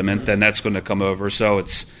the sediment, then that's going to come over. So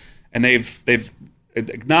they've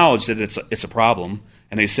acknowledged that it's a problem,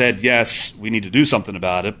 and they said yes, we need to do something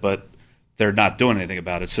about it, but they're not doing anything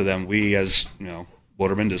about it. So then we, as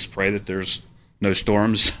watermen, just pray that there's no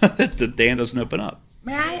storms, that the dam doesn't open up.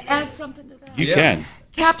 May I add something to that? You can.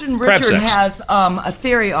 Captain Crab Richard sex. has a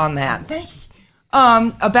theory on that. Thank you.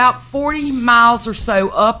 About 40 miles or so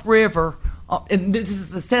upriver, and this is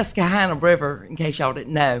the Susquehanna River, in case y'all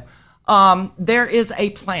didn't know, there is a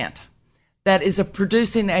plant that is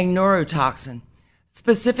producing a neurotoxin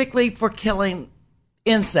specifically for killing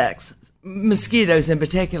insects, mosquitoes in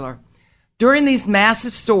particular. During these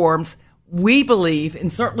massive storms, we believe,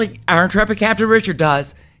 and certainly our intrepid Captain Richard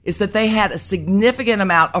does, is that they had a significant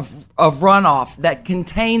amount of runoff that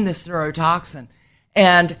contained this neurotoxin.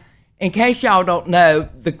 And in case y'all don't know,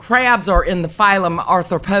 the crabs are in the phylum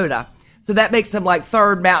Arthropoda. So that makes them like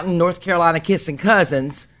Third Mountain, North Carolina kissing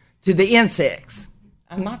cousins to the insects.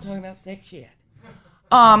 I'm not talking about sex yet.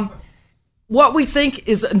 What we think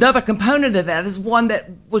is another component of that is one that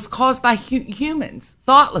was caused by humans,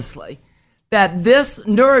 thoughtlessly, that this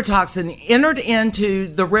neurotoxin entered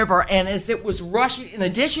into the river, and as it was rushing, in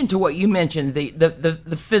addition to what you mentioned,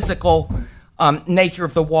 the physical nature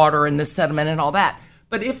of the water and the sediment and all that,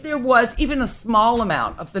 But if there was even a small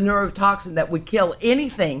amount of the neurotoxin that would kill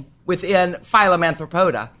anything within phylum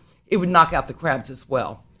Arthropoda, it would knock out the crabs as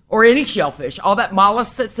well. Or any shellfish. All that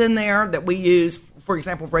mollusk that's in there that we use, for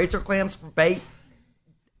example, razor clams for bait,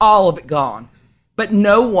 all of it gone. But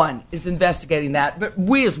no one is investigating that. But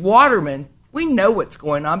we as watermen, we know what's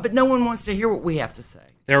going on, but no one wants to hear what we have to say.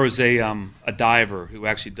 There was a diver who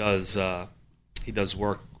actually does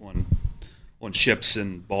work on ships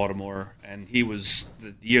in Baltimore, and he was,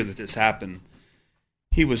 the year that this happened,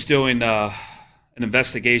 he was doing an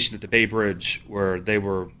investigation at the Bay Bridge where they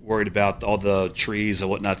were worried about all the trees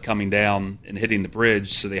and whatnot coming down and hitting the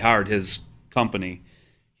bridge, so they hired his company.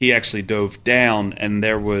 He actually dove down, and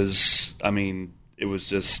there was, it was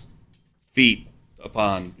just feet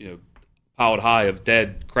upon, piled high of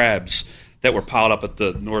dead crabs that were piled up at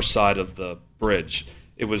the north side of the bridge.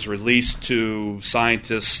 It was released to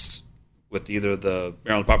scientists with either the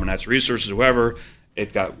Maryland Department of Natural Resources or whoever.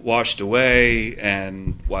 It got washed away,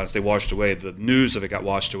 and once they washed away, the news of it got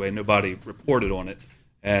washed away. Nobody reported on it,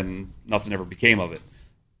 and nothing ever became of it.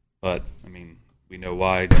 But, we know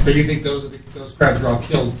why. But you think those crabs were all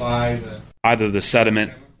killed by either the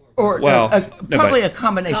sediment or probably a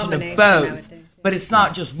combination of both. But it's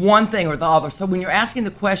not just one thing or the other. So when you're asking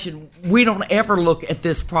the question, we don't ever look at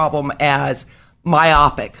this problem as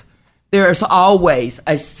myopic. There's always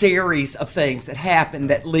a series of things that happen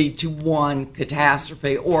that lead to one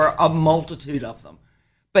catastrophe or a multitude of them.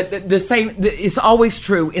 But the same is always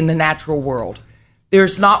true in the natural world.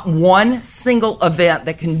 There's not one single event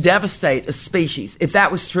that can devastate a species. If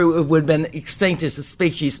that was true, it would have been extinct as a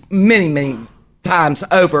species many, many times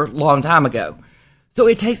over, a long time ago. So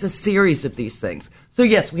it takes a series of these things. So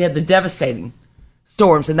yes, we had the devastating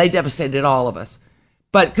storms, and they devastated all of us.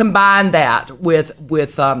 But combine that with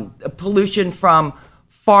pollution from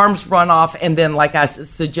farms runoff, and then, like I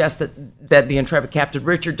suggest that the Intrepid Captain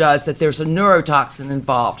Richard does, that there's a neurotoxin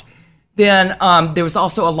involved. Then there was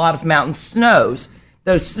also a lot of mountain snows.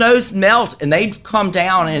 Those snows melt, and they come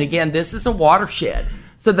down, and again, this is a watershed.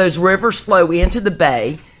 So those rivers flow into the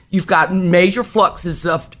bay. You've got major fluxes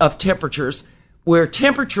of temperatures, where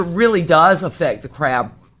temperature really does affect the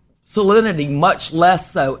crab. Salinity much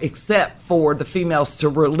less so, except for the females to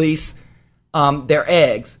release their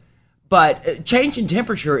eggs. But change in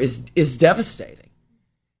temperature is devastating.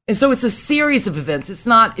 And so it's a series of events. It's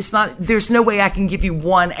not, there's no way I can give you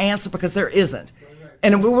one answer, because there isn't.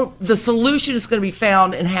 And the solution is going to be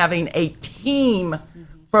found in having a team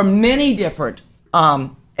from many different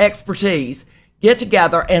expertise get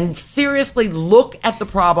together and seriously look at the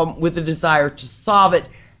problem with a desire to solve it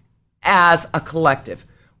as a collective,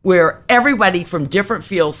 where everybody from different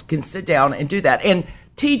fields can sit down and do that. And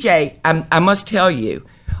TJ, I must tell you,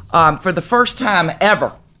 for the first time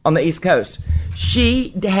ever on the East Coast,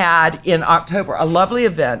 she had in October a lovely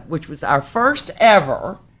event, which was our first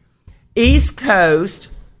ever East Coast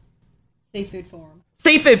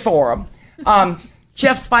Seafood Forum.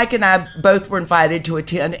 Chef Spike and I both were invited to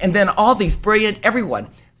attend, and then all these brilliant, everyone,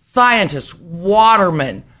 scientists,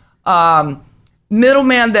 watermen,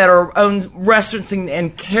 middlemen that own restaurants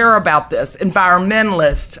and care about this,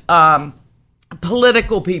 environmentalists,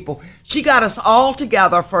 political people. She got us all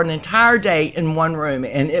together for an entire day in one room,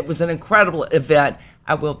 and it was an incredible event.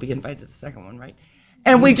 I will be invited to the second one, right?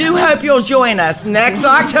 And we do hope you'll join us next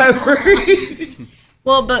October.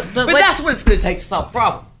 Well, but that's what it's going to take to solve the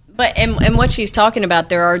problem. But and what she's talking about,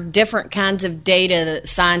 there are different kinds of data that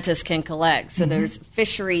scientists can collect. So there's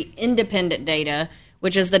fishery independent data,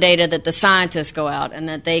 which is the data that the scientists go out and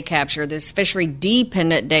that they capture. There's fishery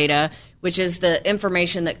dependent data, which is the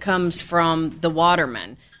information that comes from the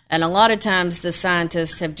watermen. And a lot of times the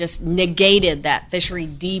scientists have just negated that fishery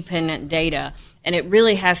dependent data. And it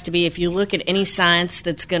really has to be, if you look at any science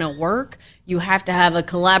that's going to work, you have to have a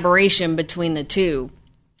collaboration between the two.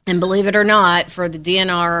 And believe it or not, for the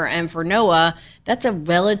DNR and for NOAA, that's a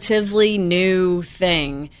relatively new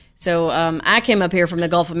thing. So I came up here from the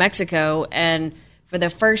Gulf of Mexico, and for the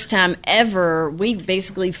first time ever, we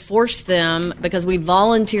basically forced them, because we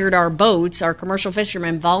volunteered our boats, our commercial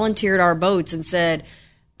fishermen volunteered our boats and said,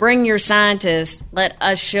 bring your scientists, let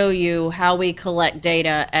us show you how we collect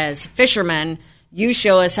data as fishermen. You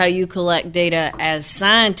show us how you collect data as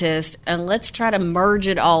scientists, and let's try to merge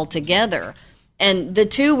it all together. And the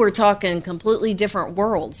two were talking completely different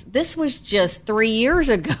worlds. This was just 3 years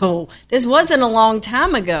ago. This wasn't a long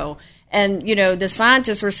time ago. And, the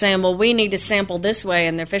scientists were saying, well, we need to sample this way.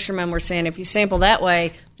 And the fishermen were saying, if you sample that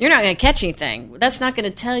way, you're not going to catch anything. That's not going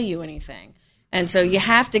to tell you anything. And so you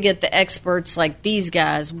have to get the experts like these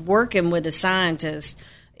guys working with the scientists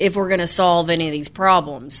if we're going to solve any of these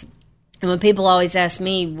problems. And when people always ask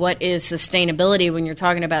me, what is sustainability when you're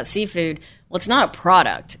talking about seafood? Well, it's not a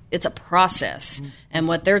product. It's a process. And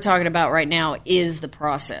what they're talking about right now is the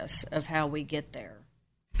process of how we get there.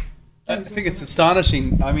 I think it's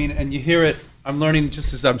astonishing. I mean, and you hear it. I'm learning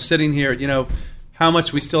just as I'm sitting here, how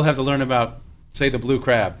much we still have to learn about, say, the blue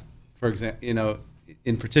crab, for example,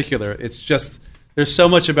 in particular. It's just, there's so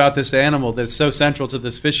much about this animal that's so central to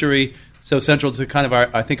this fishery, so central to kind of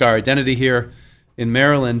our identity here in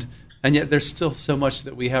Maryland. And yet there's still so much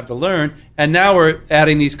that we have to learn. And now we're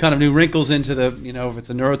adding these kind of new wrinkles into the, if it's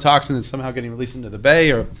a neurotoxin that's somehow getting released into the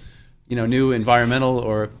bay, or, new environmental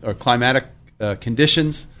or climatic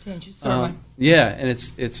conditions. Changes, certainly. Yeah, and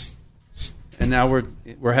it's and now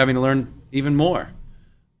we're having to learn even more.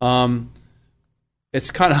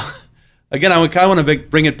 It's kind of, again, I kind of want to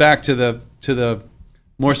bring it back to the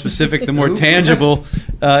more specific, the more tangible,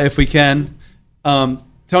 if we can.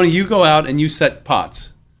 Tony, you go out and you set pots.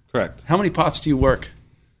 Correct. How many pots do you work?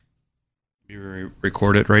 You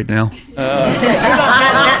record it right now?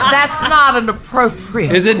 That's not an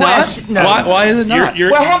appropriate Is it question. not? No. Why is it not?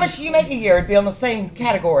 Well, how much do you make a year? It'd be on the same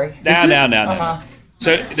category. No.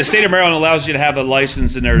 So the state of Maryland allows you to have a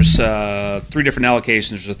license, and there's 3 different allocations.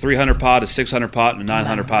 There's a 300 pot, a 600 pot, and a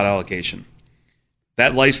 900 pot allocation.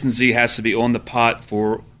 That licensee has to be on the pot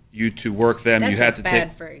for you to work them. That's you have a to bad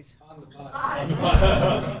take. phrase.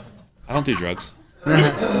 I don't do drugs. No.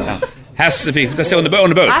 Has to be. Let's say on the boat.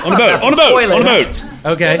 On the boat.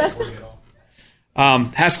 Okay.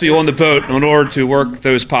 Has to be on the boat in order to work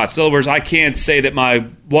those pots. In other words, I can't say that my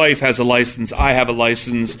wife has a license, I have a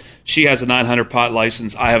license, she has a 900 pot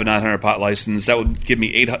license, I have a 900 pot license. That would give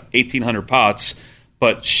me 1,800 pots,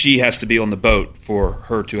 but she has to be on the boat for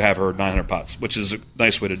her to have her 900 pots, which is a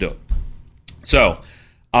nice way to do it. So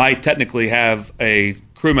I technically have a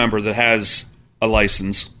crew member that has a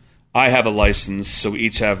license. I have a license, so we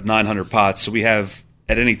each have 900 pots. So we have,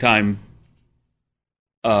 at any time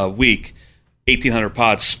week, 1,800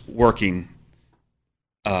 pots working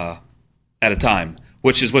at a time,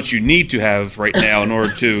 which is what you need to have right now in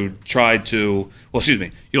order to try to,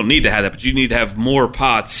 you don't need to have that, but you need to have more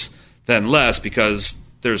pots than less, because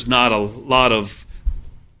there's not a lot of,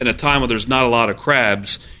 in a time where there's not a lot of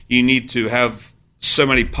crabs, you need to have so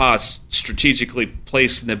many pots strategically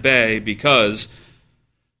placed in the bay, because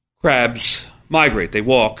crabs migrate. They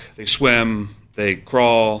walk, they swim, they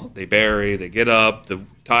crawl, they bury, they get up, the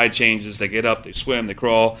tide changes, they get up, they swim, they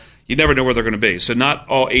crawl. You never know where they're going to be. So not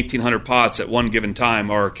all 1,800 pots at one given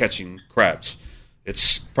time are catching crabs.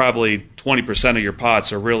 It's probably 20% of your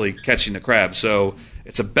pots are really catching the crabs. So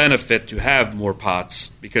it's a benefit to have more pots,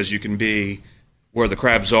 because you can be where the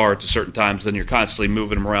crabs are at certain times, then you're constantly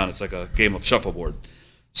moving them around. It's like a game of shuffleboard.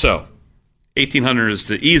 So 1,800 is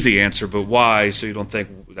the easy answer, but why? So you don't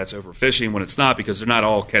think that's overfishing when it's not, because they're not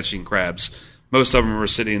all catching crabs. Most of them are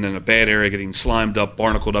sitting in a bad area, getting slimed up,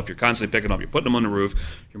 barnacled up. You're constantly picking them up. You're putting them on the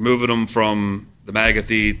roof. You're moving them from the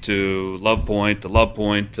Magathy to Love Point to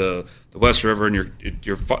the West River, and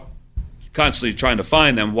you're constantly trying to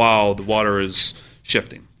find them while the water is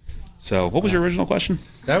shifting. So what was your original question?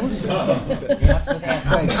 That was... All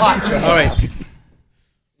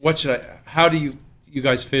right. How do you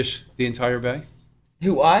guys fish the entire bay?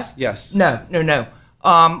 Who, us? Yes. No.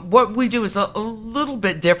 What we do is a little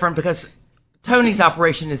bit different, because Tony's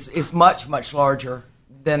operation is much, much larger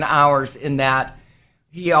than ours, in that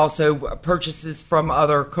he also purchases from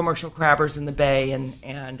other commercial crabbers in the bay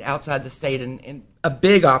and outside the state, and a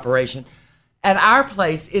big operation. At our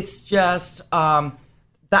place, it's just the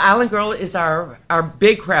Island Girl is our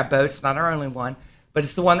big crab boat. It's not our only one, but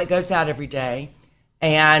it's the one that goes out every day.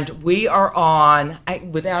 And we are on,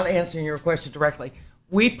 without answering your question directly,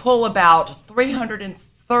 we pull about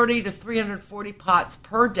 330 to 340 pots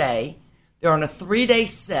per day. They're on a 3-day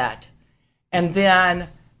set. And then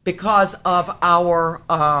because of our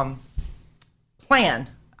plan,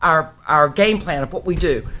 our game plan of what we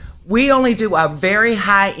do, we only do a very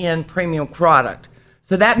high-end premium product.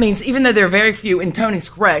 So that means, even though there are very few, and Tony's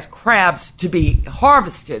correct, crabs to be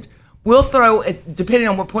harvested, we'll throw, depending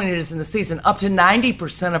on what point it is in the season, up to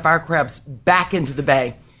 90% of our crabs back into the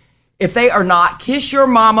bay. If they are not kiss your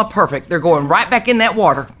mama perfect, they're going right back in that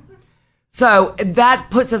water. So that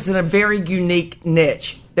puts us in a very unique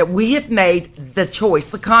niche, that we have made the choice,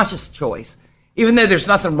 the conscious choice. Even though there's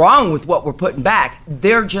nothing wrong with what we're putting back,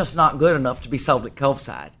 they're just not good enough to be sold at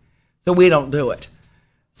Coveside. So we don't do it.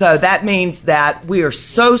 So that means that we are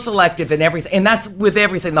so selective in everything, and that's with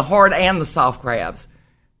everything, the hard and the soft crabs,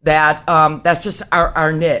 that that's just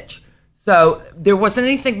our niche. So there wasn't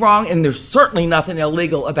anything wrong, and there's certainly nothing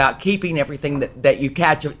illegal about keeping everything that you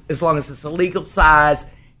catch, as long as it's a legal size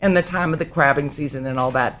and the time of the crabbing season and all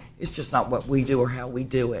that It's just not what we do or how we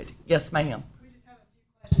do it. Yes, ma'am. We just have a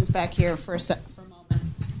few questions back here for a moment.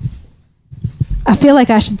 I feel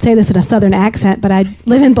like I should say this in a southern accent, but I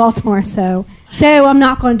live in Baltimore, so I'm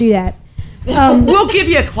not going to do that. We'll give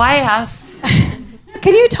you a class.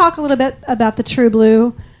 Can you talk a little bit about the True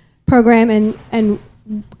Blue program and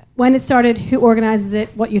when it started, who organizes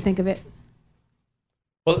it, what you think of it?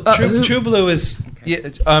 Well, True Blue is,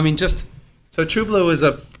 True Blue is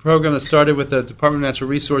a program that started with the Department of Natural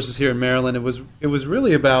Resources here in Maryland. It was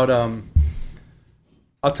really about,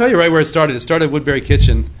 I'll tell you right where it started. It started at Woodbury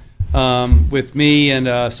Kitchen with me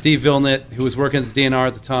and Steve Vilnett, who was working at the DNR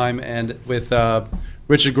at the time, and with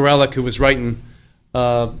Richard Gorelick, who was writing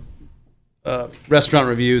restaurant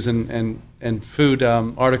reviews and food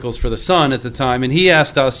articles for The Sun at the time. And he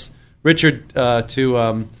asked us, Richard,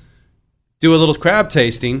 to do a little crab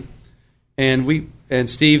tasting, and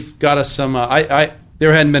Steve got us some.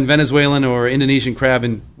 There hadn't been Venezuelan or Indonesian crab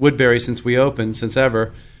in Woodbury since we opened, since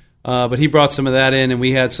ever. But he brought some of that in, and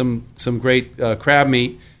we had some great crab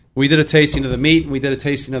meat. We did a tasting of the meat, and we did a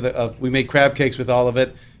tasting we made crab cakes with all of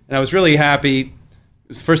it. And I was really happy. It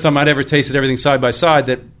was the first time I'd ever tasted everything side by side.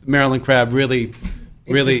 That Maryland crab really,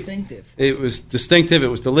 distinctive. It was distinctive. It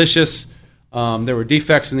was delicious. There were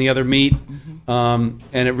defects in the other meat, and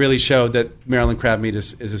it really showed that Maryland crab meat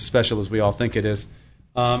is as special as we all think it is.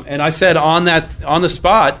 And I said on the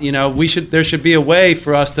spot, there should be a way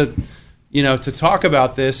for us to, to talk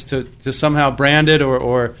about this, to somehow brand it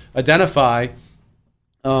or identify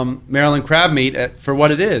Maryland crab meat for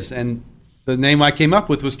what it is. And the name I came up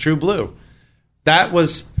with was True Blue. That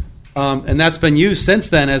was, and that's been used since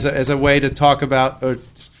then as a way to talk about, or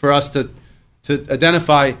for us to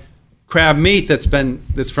identify crab meat that's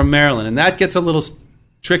from Maryland, and that gets a little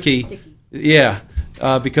tricky. Sticky. Yeah,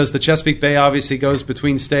 because the Chesapeake Bay obviously goes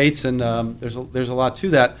between states, and there's a lot to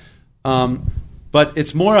that. But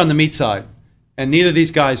it's more on the meat side, and neither of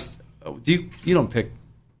these guys you don't pick,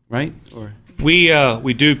 right? Or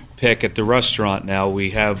we do pick at the restaurant now. We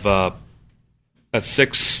have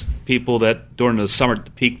 6 people that during the summer at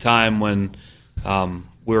the peak time when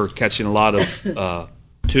we're catching a lot of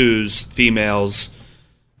twos, females.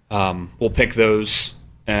 We'll pick those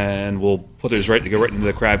and we'll put those right into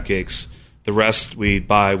the crab cakes. The rest we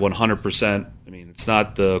buy 100%. I mean, it's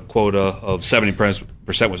not the quota of 70%,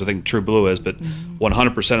 which I think True Blue is, but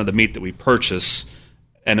 100% of the meat that we purchase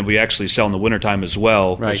and that we actually sell in the wintertime as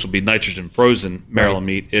well, which will be nitrogen frozen Maryland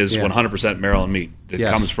meat, is 100% Maryland meat. It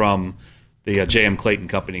comes from the J.M. Clayton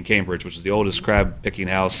Company in Cambridge, which is the oldest crab picking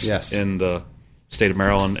house in the state of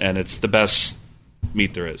Maryland, and it's the best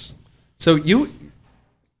meat there is. So go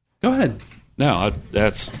ahead. No,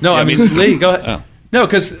 I mean, Lee, go ahead. Oh. No,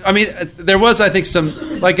 because, there was, I think,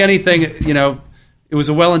 some, like anything, it was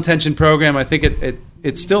a well-intentioned program. I think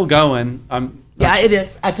it's still going. It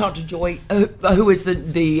is. I talked to Joy, who is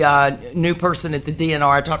the new person at the DNR.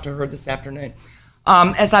 I talked to her this afternoon.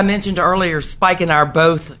 As I mentioned earlier, Spike and I are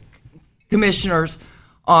both commissioners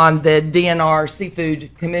on the DNR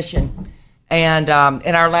Seafood Commission. And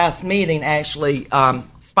in our last meeting, actually,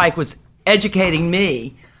 Spike was educating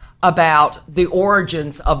me about the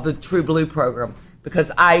origins of the True Blue program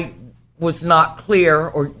because I was not clear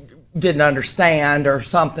or didn't understand or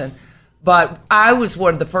something. But I was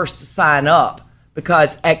one of the first to sign up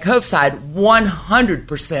because at Coveside,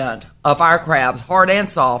 100% of our crabs, hard and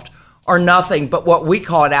soft, are nothing but what we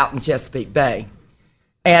call it out in Chesapeake Bay.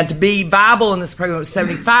 And to be viable in this program, it was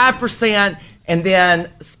 75%. And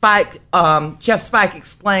then Chef Spike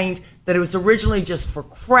explained that it was originally just for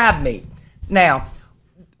crab meat. Now,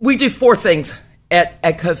 we do 4 things at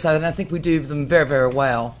Coveside, and I think we do them very, very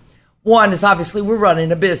well. One is obviously we're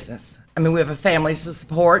running a business. We have a family to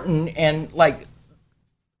support, and like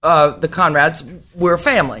the Conrads, we're a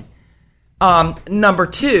family. Number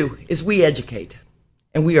 2 is we educate,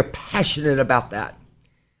 and we are passionate about that.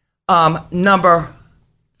 Number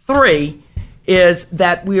 3 is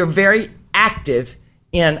that we are very active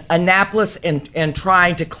in Annapolis and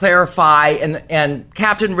trying to clarify, and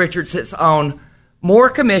Captain Richard sits on more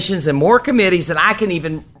commissions and more committees than I can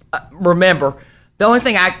even remember. The only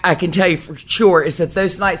thing I can tell you for sure is that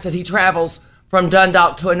those nights that he travels from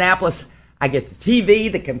Dundalk to Annapolis, I get the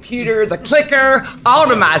TV, the computer, the clicker, all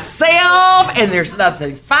to myself, and there's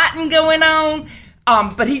nothing fighting going on.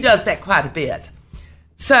 But he does that quite a bit.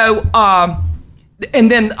 So,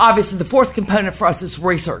 and then obviously the 4th component for us is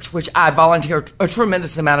research, which I volunteer a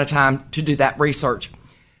tremendous amount of time to do that research.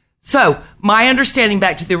 So my understanding,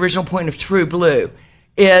 back to the original point of True Blue,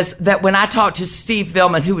 is that when I talked to Steve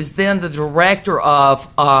Vilman, who was then the director of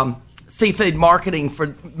seafood marketing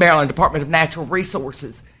for Maryland Department of Natural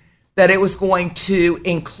Resources, that it was going to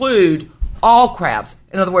include all crabs.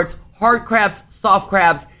 In other words, hard crabs, soft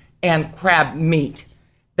crabs, and crab meat.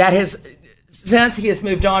 That has, since he has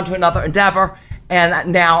moved on to another endeavor,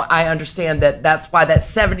 and now I understand that that's why that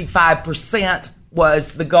 75%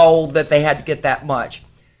 was the goal, that they had to get that much.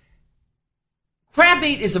 Crab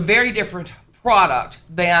meat is a very different product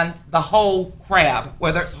than the whole crab,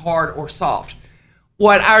 whether it's hard or soft.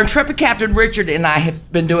 What our intrepid Captain Richard and I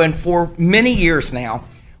have been doing for many years now,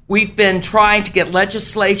 we've been trying to get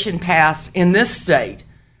legislation passed in this state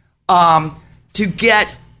to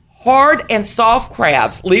get hard and soft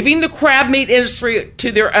crabs, leaving the crab meat industry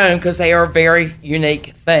to their own because they are a very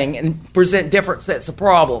unique thing and present different sets of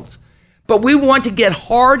problems. But we want to get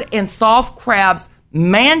hard and soft crabs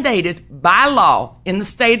mandated by law in the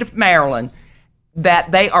state of Maryland,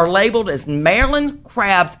 that they are labeled as Maryland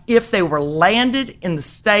crabs if they were landed in the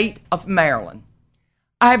state of Maryland.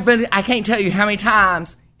 I can't tell you how many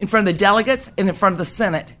times in front of the delegates and in front of the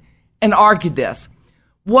Senate and argued this.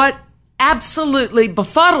 What absolutely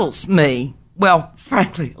befuddles me, well,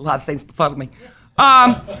 frankly, a lot of things befuddle me,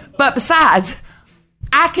 but besides,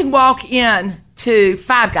 I can walk in to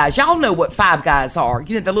Five Guys. Y'all know what Five Guys are.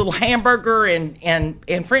 You know, the little hamburger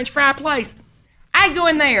and French fry place. I go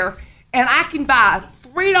in there and I can buy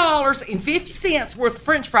 $3.50 worth of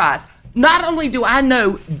French fries. Not only do I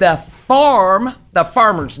know the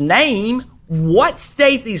farmer's name, what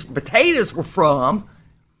state these potatoes were from,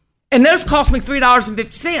 and those cost me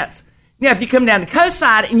 $3.50. Now, if you come down to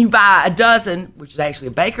Coveside and you buy a dozen, which is actually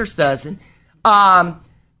a baker's dozen,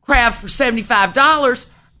 crabs for $75,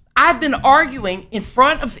 I've been arguing in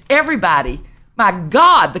front of everybody, my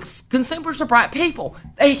God, the consumers are bright people.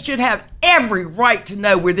 They should have every right to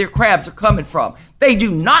know where their crabs are coming from. They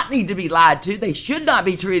do not need to be lied to. They should not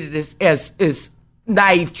be treated as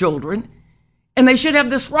naive children. And they should have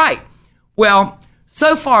this right. Well,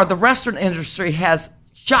 so far, the restaurant industry has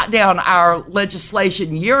shot down our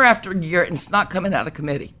legislation year after year, and it's not coming out of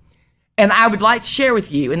committee. And I would like to share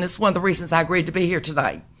with you, and this is one of the reasons I agreed to be here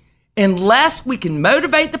tonight, unless we can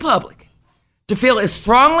motivate the public to feel as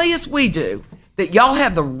strongly as we do that y'all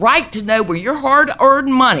have the right to know where your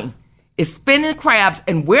hard-earned money is spent in crabs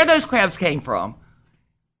and where those crabs came from,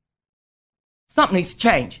 something needs to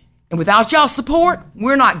change. And without y'all's support,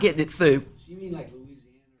 we're not getting it through. You mean like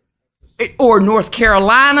Louisiana? Or North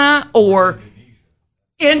Carolina or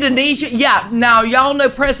Indonesia. Yeah, now y'all know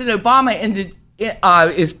President Obama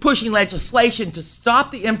is pushing legislation to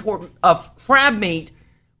stop the import of crab meat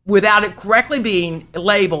without it correctly being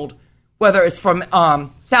labeled, whether it's from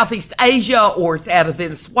Southeast Asia or it's out of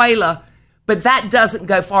Venezuela. But that doesn't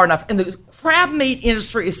go far enough. And the crab meat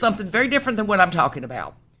industry is something very different than what I'm talking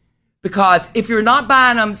about. Because if you're not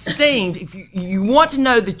buying them steamed, if you want to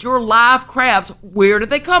know that your live crabs, where did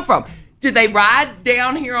they come from? Did they ride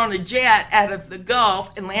down here on a jet out of the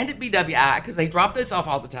Gulf and land at BWI, because they drop those off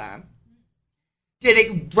all the time? Did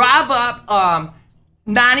it drive up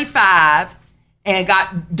 95 and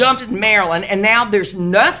got dumped in Maryland, and now there's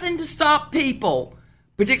nothing to stop people,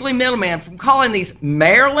 particularly middlemen, from calling these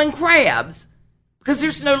Maryland crabs because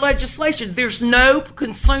there's no legislation. There's no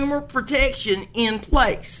consumer protection in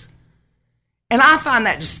place. And I find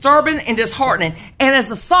that disturbing and disheartening. And as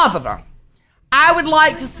a Southerner, I would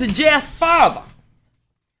like to suggest further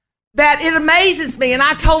that it amazes me, and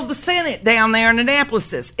I told the Senate down there in Annapolis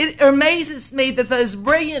this, it amazes me that those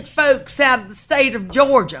brilliant folks out of the state of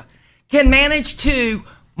Georgia can manage to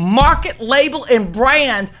market, label, and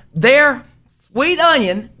brand their sweet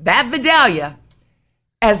onion, that Vidalia,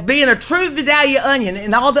 as being a true Vidalia onion,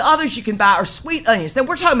 and all the others you can buy are sweet onions. Then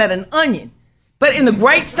we're talking about an onion. But in the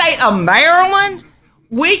great state of Maryland,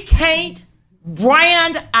 we can't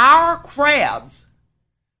brand our crabs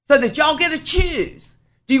so that y'all get to choose.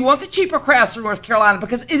 Do you want the cheaper crabs from North Carolina?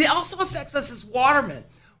 Because it also affects us as watermen.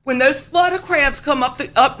 When those flood of crabs come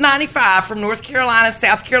up 95 from North Carolina,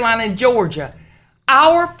 South Carolina, and Georgia,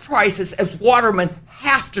 our prices as watermen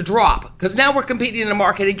have to drop because now we're competing in the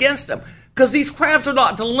market against them because these crabs are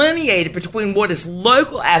not delineated between what is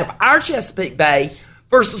local out of our Chesapeake Bay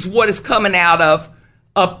versus what is coming out of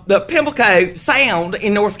the Pimlico Sound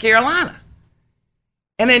in North Carolina.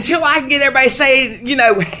 And until I can get everybody saying,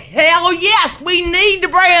 hell yes, we need to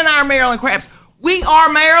brand our Maryland crabs. We are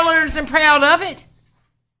Marylanders and proud of it.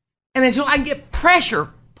 And until I can get pressure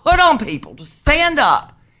put on people to stand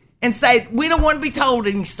up and say, we don't want to be told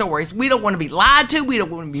any stories. We don't want to be lied to. We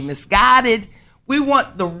don't want to be misguided. We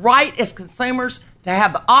want the right as consumers to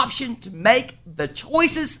have the option to make the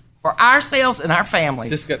choices for ourselves and our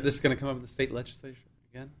families. Is this going to come up in the state legislature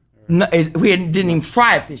again? No, we didn't even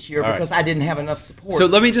try it this year because I didn't have enough support. So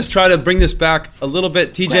let me just try to bring this back a little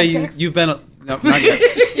bit. TJ, you've been... No, not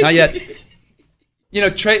yet. Not yet.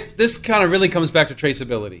 This kind of really comes back to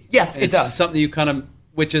traceability. Yes, it does. It's something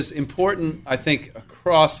which is important, I think,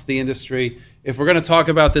 across the industry. If we're going to talk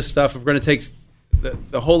about this stuff, if we're going to take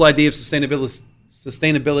the whole idea of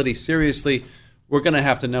sustainability seriously, we're going to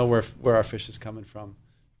have to know where our fish is coming from.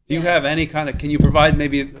 Do you have any can you provide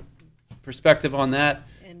maybe a perspective on that?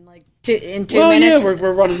 In 2 minutes. Yeah,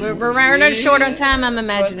 we're running. We're running short on time, I'm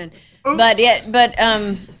imagining. But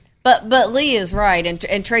Lee is right, and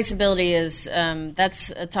traceability is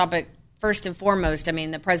that's a topic first and foremost. I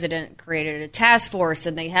mean, the president created a task force,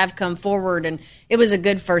 and they have come forward, and it was a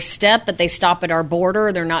good first step. But they stop at our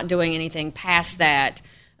border; they're not doing anything past that.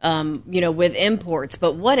 With imports.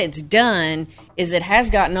 But what it's done is it has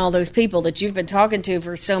gotten all those people that you've been talking to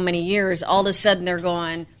for so many years, all of a sudden they're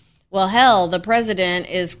going, well, hell, the president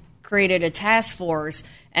is created a task force,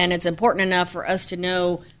 and it's important enough for us to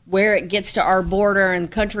know where it gets to our border and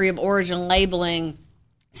country of origin labeling.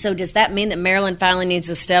 So does that mean that Maryland finally needs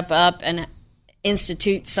to step up and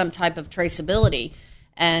institute some type of traceability?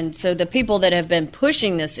 And so the people that have been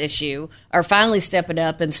pushing this issue are finally stepping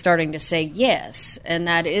up and starting to say yes, and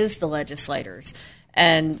that is the legislators.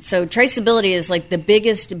 And so traceability is like the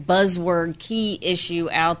biggest buzzword key issue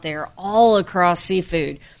out there all across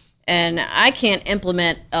seafood. And I can't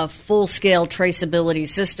implement a full-scale traceability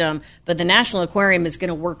system, but the National Aquarium is going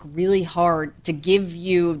to work really hard to give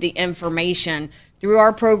you the information through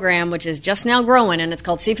our program, which is just now growing, and it's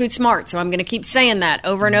called Seafood Smart. So I'm going to keep saying that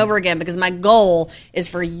over and over again because my goal is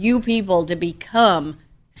for you people to become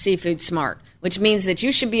Seafood Smart, which means that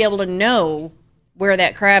you should be able to know where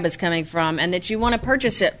that crab is coming from and that you want to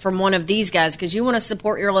purchase it from one of these guys because you want to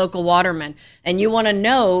support your local waterman, and you want to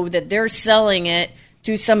know that they're selling it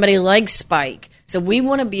to somebody like Spike. So we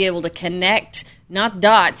want to be able to connect, not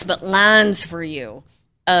dots, but lines for you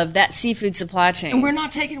of that seafood supply chain. And we're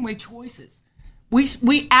not taking away choices.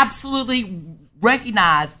 We absolutely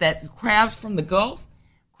recognize that crabs from the Gulf,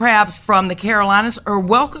 crabs from the Carolinas are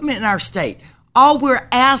welcome in our state. All we're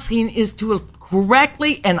asking is to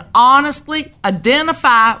correctly and honestly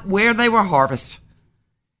identify where they were harvested,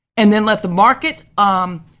 and then let the market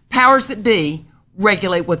powers that be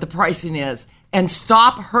regulate what the pricing is, and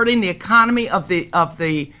stop hurting the economy of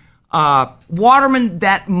the watermen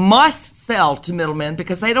that must sell to middlemen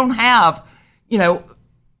because they don't have,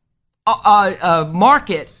 a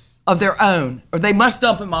market of their own, or they must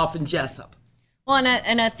dump them off in Jessup. Well,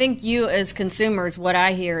 and I think you as consumers, what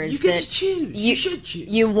I hear is you get that to choose. You should choose.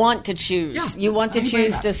 You want to choose. Yeah, you want to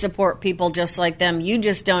choose to support people just like them. You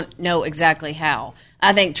just don't know exactly how.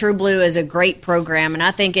 I think True Blue is a great program, and I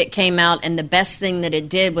think it came out, and the best thing that it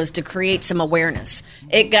did was to create some awareness.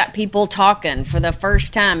 It got people talking for the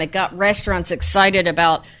first time. It got restaurants excited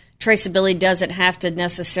about traceability doesn't have to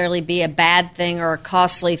necessarily be a bad thing or a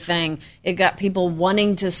costly thing. It got people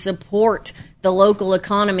wanting to support the local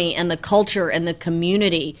economy and the culture and the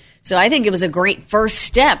community. So I think it was a great first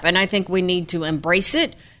step, and I think we need to embrace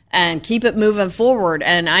it and keep it moving forward.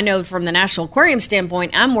 And I know from the National Aquarium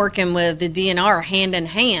standpoint, I'm working with the DNR hand in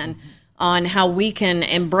hand on how we can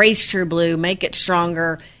embrace True Blue, make it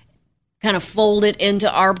stronger, kind of fold it into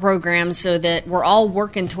our program so that we're all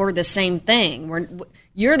working toward the same thing.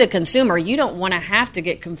 You're the consumer. You don't want to have to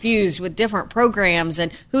get confused with different programs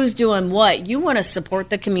and who's doing what. You want to support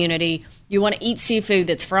the community. You want to eat seafood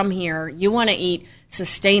that's from here. You want to eat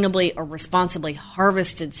sustainably or responsibly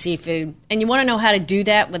harvested seafood. And you want to know how to do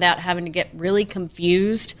that without having to get really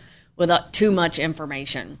confused without too much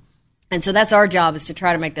information. And so that's our job, is to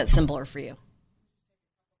try to make that simpler for you.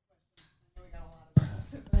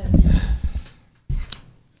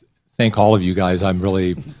 Thank all of you guys. I'm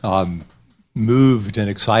really moved and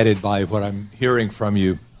excited by what I'm hearing from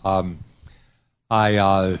you.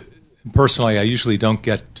 I personally, I usually don't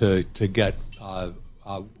get to get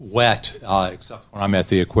wet except when I'm at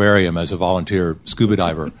the aquarium as a volunteer scuba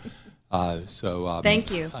diver.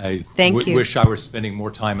 Thank you. I Thank you. wish I were spending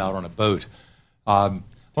more time out on a boat.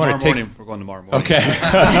 Tomorrow morning. We're going tomorrow morning. Okay.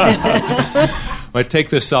 I take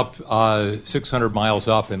this up 600 miles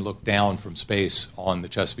up and look down from space on the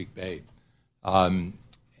Chesapeake Bay.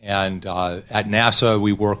 And at NASA,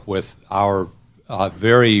 we work with our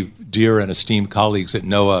very dear and esteemed colleagues at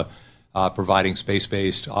NOAA, providing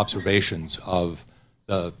space-based observations of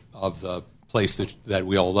the place that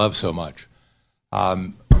we all love so much.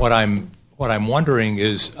 What I'm wondering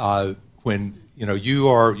is when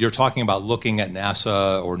you're talking about looking at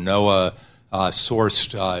NASA or NOAA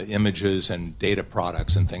sourced images and data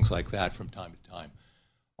products and things like that from time to time.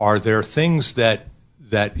 Are there things that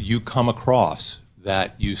you come across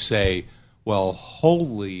that you say, well,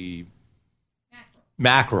 holy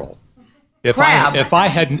mackerel! If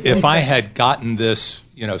I had gotten this,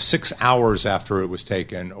 6 hours after it was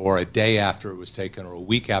taken, or a day after it was taken, or a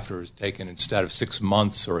week after it was taken, instead of 6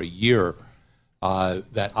 months or a year,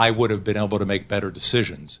 that I would have been able to make better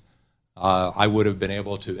decisions. I would have been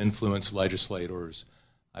able to influence legislators.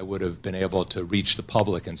 I would have been able to reach the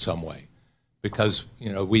public in some way, because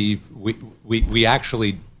we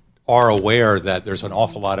actually are aware that there's an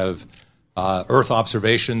awful lot of Earth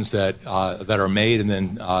observations that are made, and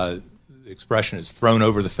then the expression is thrown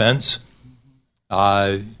over the fence.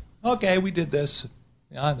 Okay, we did this.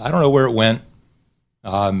 I don't know where it went,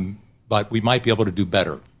 but we might be able to do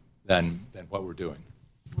better than what we're doing.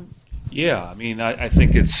 Yeah, I mean, I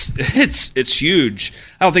think it's huge.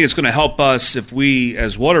 I don't think it's going to help us if we,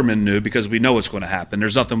 as watermen, knew, because we know what's going to happen.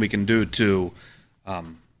 There's nothing we can do to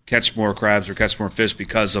catch more crabs or catch more fish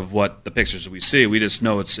because of what the pictures that we see. We just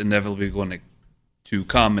know it's inevitably going to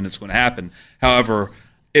come and it's going to happen. However,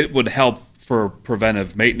 it would help for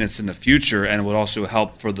preventive maintenance in the future, and it would also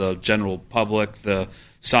help for the general public, the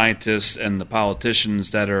scientists and the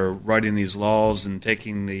politicians that are writing these laws and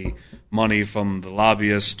taking the money from the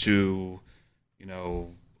lobbyists to,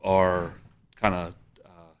 are kind of,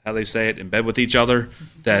 how they say it, in bed with each other,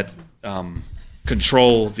 that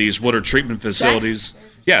control these water treatment facilities.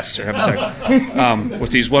 Yes, have a second.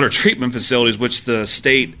 With these water treatment facilities, which the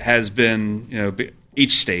state has been,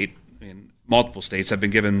 each state, multiple states have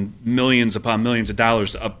been given millions upon millions of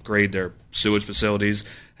dollars to upgrade their sewage facilities,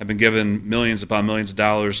 have been given millions upon millions of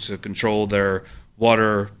dollars to control their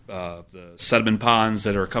water, the sediment ponds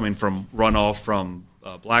that are coming from runoff from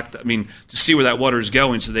to see where that water is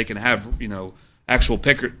going, so they can have, actual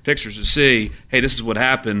pictures to see, hey, this is what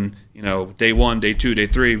happened, day 1, day 2, day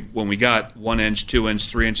 3, when we got 1 inch, 2 inch,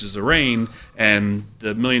 3 inches of rain, and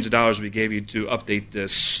the millions of dollars we gave you to update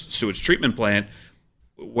this sewage treatment plant.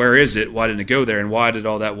 Where is it? Why didn't it go there? And why did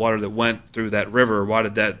all that water that went through that river, why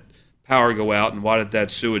did that power go out? And why did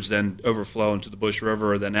that sewage then overflow into the Bush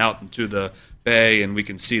River, or then out into the bay? And we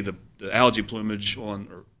can see the algae plumage on,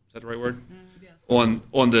 or is that the right word? Yes.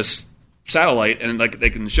 On this satellite, and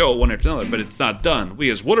they can show it one after another, but it's not done.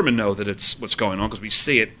 We as watermen know that it's what's going on because we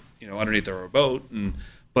see it, underneath our boat,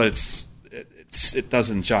 but it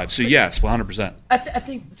doesn't jive. So yes, 100%. I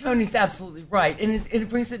think Tony's absolutely right, and it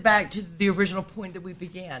brings it back to the original point that we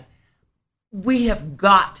began. We have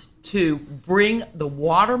got to bring the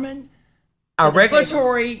watermen, our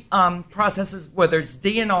regulatory processes, whether it's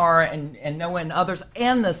DNR and NOAA and others,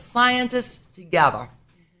 and the scientists together.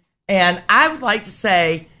 And I would like to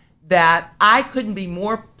say that I couldn't be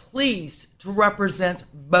more pleased to represent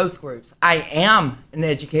both groups. I am an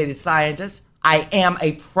educated scientist. I am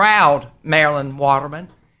a proud Maryland waterman,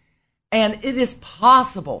 and it is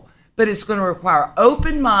possible, but it's going to require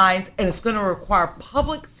open minds, and it's going to require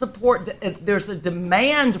public support. There's a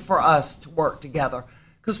demand for us to work together,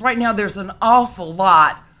 because right now there's an awful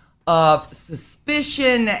lot of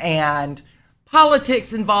suspicion and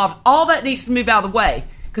politics involved. All that needs to move out of the way,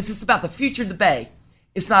 because it's about the future of the Bay.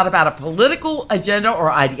 It's not about a political agenda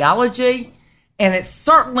or ideology, and it's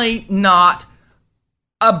certainly not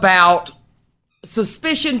about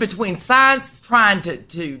suspicion between science trying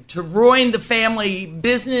to ruin the family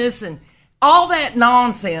business, and all that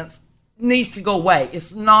nonsense needs to go away.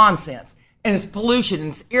 It's nonsense, and it's pollution, and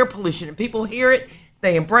it's air pollution, and people hear it,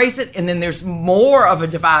 they embrace it, and then there's more of a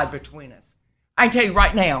divide between us. I can tell you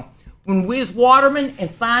right now, when we as watermen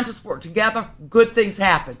and scientists work together, good things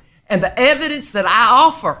happen. And the evidence that I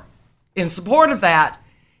offer in support of that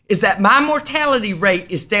is that my mortality rate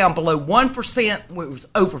is down below 1% when it was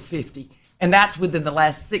over 50. And that's within the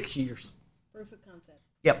last 6 years. Proof of concept.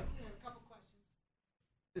 Yep.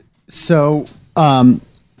 So, I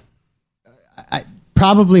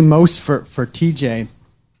probably most for TJ,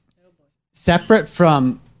 separate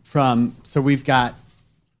from so we've got,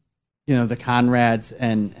 the Conrads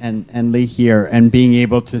and Lee here, and being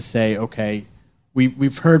able to say, okay,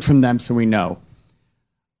 we've heard from them, so we know.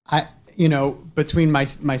 Between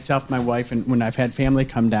myself, my wife, and when I've had family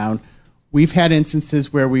come down, we've had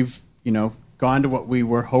instances where we've gone to what we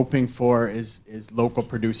were hoping for is local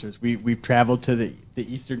producers. We've traveled to the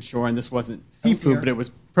Eastern Shore, and this wasn't seafood, but it was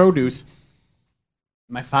produce.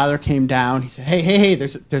 My father came down. He said, hey,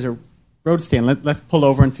 there's a road stand. Let's pull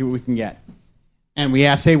over and see what we can get. And we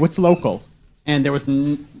asked, hey, what's local? And there was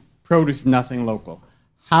produce, nothing local.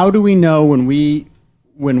 How do we know when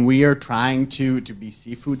we are trying to be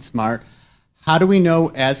seafood smart, how do we know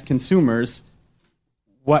as consumers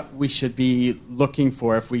what we should be looking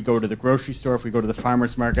for if we go to the grocery store, if we go to the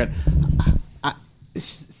farmer's market?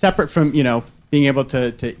 Separate from, being able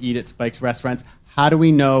to eat at Spike's restaurants, how do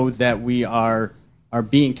we know that we are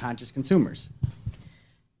being conscious consumers?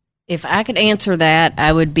 If I could answer that,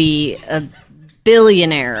 I would be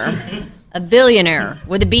billionaire, a billionaire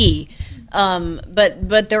with a B.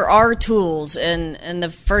 But there are tools, and the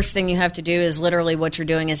first thing you have to do is literally what you're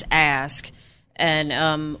doing is ask.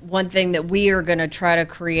 And one thing that we are going to try to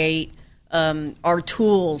create are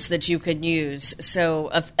tools that you can use. So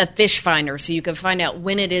a fish finder, so you can find out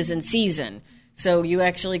when it is in season. So you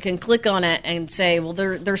actually can click on it and say, well,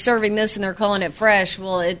 they're serving this and they're calling it fresh.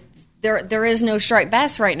 Well, there is no striped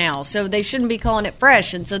bass right now, so they shouldn't be calling it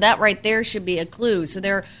fresh. And so that right there should be a clue. So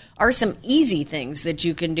there are some easy things that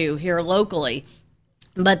you can do here locally,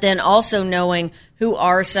 but then also knowing who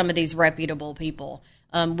are some of these reputable people.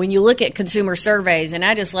 When you look at consumer surveys, and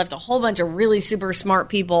I just left a whole bunch of really super smart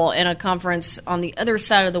people in a conference on the other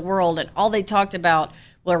side of the world, and all they talked about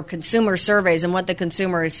were consumer surveys and what the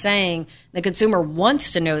consumer is saying. The consumer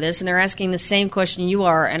wants to know this, and they're asking the same question you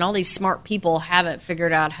are, and all these smart people haven't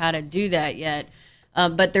figured out how to do that yet.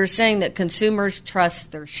 But they're saying that consumers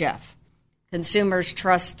trust their chef. Consumers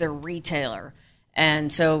trust their retailer.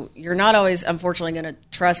 And so you're not always, unfortunately, going to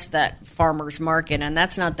trust that farmer's market, and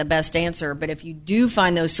that's not the best answer. But if you do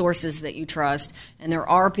find those sources that you trust, and there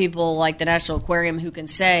are people like the National Aquarium who can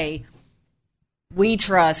say, we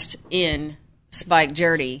trust in Spike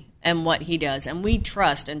Jurdy and what he does, and we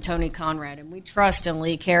trust in Tony Conrad, and we trust in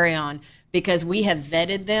Lee Carrion, because we have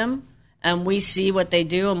vetted them, and we see what they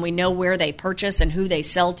do, and we know where they purchase and who they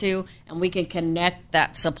sell to, and we can connect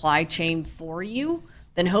that supply chain for you,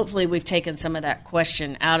 then hopefully we've taken some of that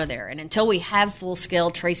question out of there. And until we have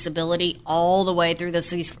full-scale traceability all the way through the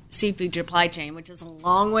seafood supply chain, which is a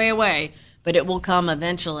long way away, but it will come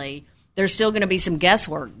eventually, there's still going to be some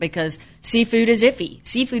guesswork, because seafood is iffy.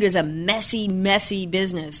 Seafood is a messy, messy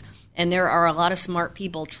business, and there are a lot of smart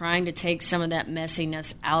people trying to take some of that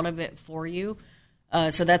messiness out of it for you.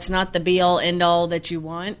 So that's not the be-all, end-all that you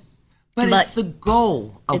want. But it's the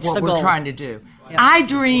goal of what we're trying to do. Yep. I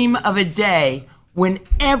dream of a day when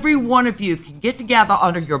every one of you can get together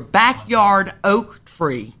under your backyard oak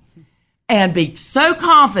tree and be so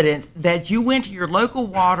confident that you went to your local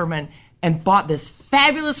waterman and bought this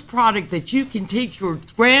fabulous product that you can teach your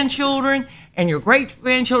grandchildren and your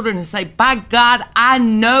great-grandchildren and say, by God, I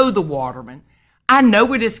know the waterman. I know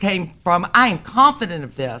where this came from. I am confident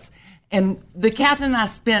of this. And the captain and I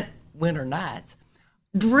spent winter nights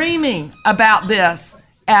dreaming about this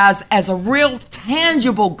as a real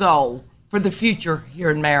tangible goal for the future here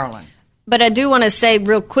in Maryland. But I do want to say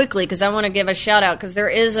real quickly, because I want to give a shout out, because there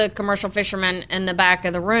is a commercial fisherman in the back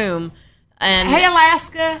of the room. And hey,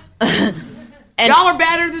 Alaska, y'all are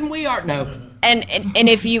better than we are. No. And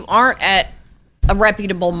if you aren't at a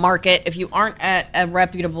reputable market, if you aren't at a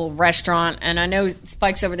reputable restaurant, and I know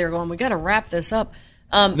Spike's over there going, we got to wrap this up.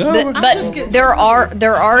 But there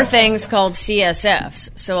are things called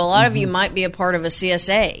CSFs. So a lot of you might be a part of a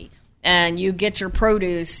CSA. And you get your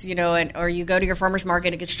produce, or you go to your farmer's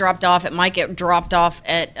market, it gets dropped off. It might get dropped off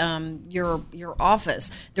at your office.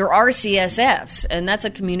 There are CSFs, and that's a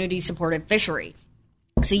community-supported fishery.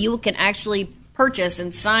 So you can actually purchase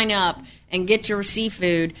and sign up and get your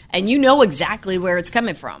seafood, and you know exactly where it's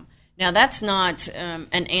coming from. Now, that's not an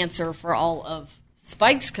answer for all of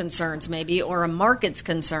Spike's concerns, maybe, or a market's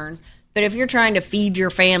concerns. But if you're trying to feed your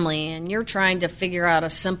family and you're trying to figure out a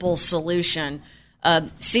simple solution,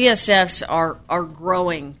 CSFs are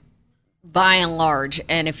growing by and large.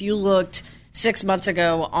 And if you looked 6 months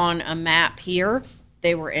ago on a map here,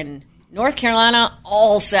 they were in North Carolina,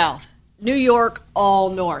 all south, New York,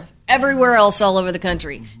 all north, everywhere else all over the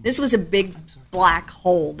country. This was a big black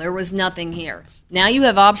hole. There was nothing here. Now you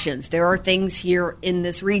have options. There are things here in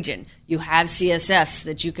this region. You have CSFs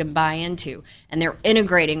that you can buy into, and they're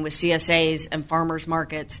integrating with CSAs and farmers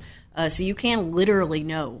markets, so you can literally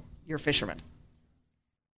know your fishermen.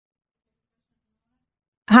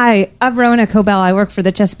 Hi, I'm Rona Cobell. I work for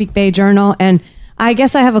the Chesapeake Bay Journal, and I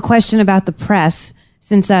guess I have a question about the press,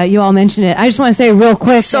 since you all mentioned it. I just want to say real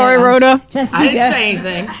quick. Sorry, Rhoda. I didn't say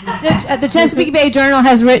anything. The Chesapeake Bay Journal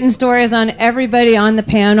has written stories on everybody on the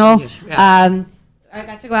panel. Yes, yeah. I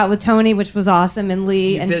got to go out with Tony, which was awesome, and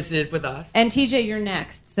Lee. You visited with us. And TJ, you're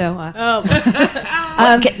next. So,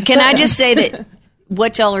 can I just say that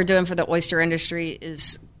what y'all are doing for the oyster industry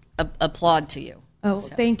is applaud to you. Oh,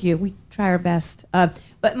 thank you. We try our best.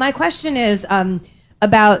 But my question is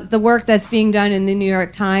about the work that's being done in the New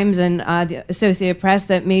York Times and the Associated Press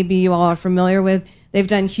that maybe you all are familiar with. They've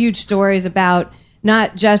done huge stories about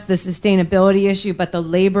not just the sustainability issue, but the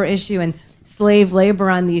labor issue and slave labor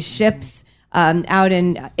on these ships out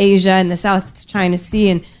in Asia and the South China Sea.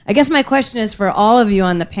 And I guess my question is for all of you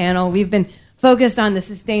on the panel. We've been focused on the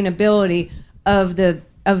sustainability of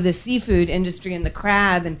the seafood industry and the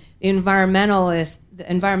crab and the environmentalist the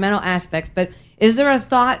environmental aspects, but is there a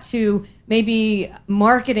thought to maybe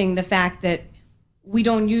marketing the fact that we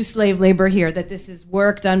don't use slave labor here, that this is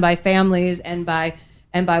work done by families and by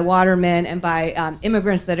watermen and by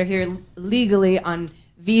immigrants that are here legally on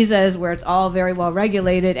visas where it's all very well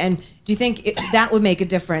regulated? And do you think that would make a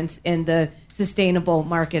difference in the sustainable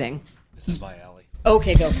marketing? This is my alley.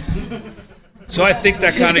 Okay, go. So I think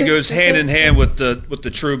that kind of goes hand in hand with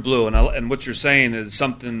the true blue, and what you're saying is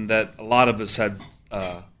something that a lot of us had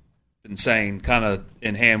been saying, kind of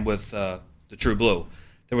in hand with the true blue.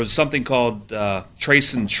 There was something called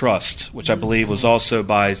Trace and Trust, which I believe was also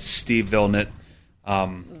by Steve Vilnett.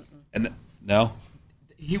 And no,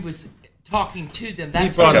 he was talking to them.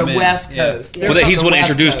 That's on the West Coast. Well, he's the one who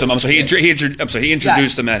introduced them. He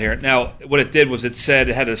introduced them out here. Now, what it did was it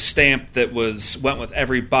had a stamp that went with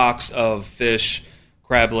every box of fish,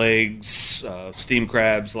 crab legs, steamed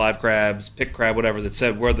crabs, live crabs, pick crab, whatever, that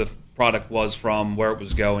said where the product was from, where it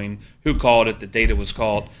was going, who called it, the date it was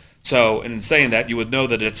called. So, and in saying that, you would know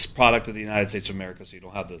that it's product of the United States of America. So you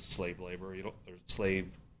don't have the slave labor. You don't or slave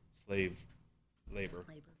labor.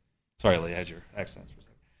 Sorry, Lee, I had your accents.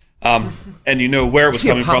 And you know where it was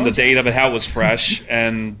coming from, the date of it, how it was fresh,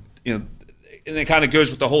 and and it kind of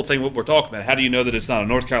goes with the whole thing what we're talking about. How do you know that it's not a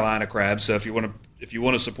North Carolina crab? So if you want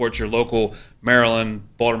to support your local Maryland,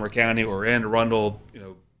 Baltimore County, or Anne Arundel,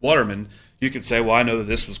 waterman, you can say, well, I know that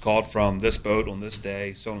this was caught from this boat on this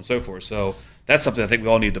day, so on and so forth. So that's something I think we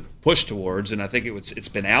all need to push towards, and I think it's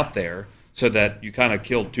been out there so that you kind of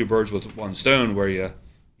killed two birds with one stone, where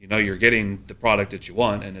you're getting the product that you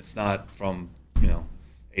want, and it's not from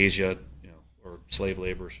Asia, or slave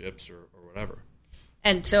labor ships or whatever.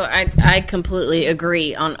 And so I completely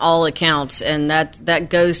agree on all accounts, and that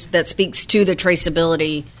speaks to the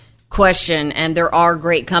traceability question. And there are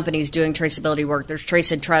great companies doing traceability work. There's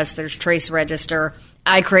Trace and Trust. There's Trace Register.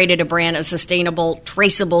 I created a brand of sustainable,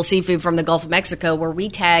 traceable seafood from the Gulf of Mexico where we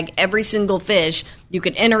tag every single fish. You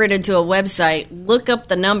can enter it into a website, look up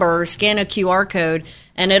the number, scan a QR code,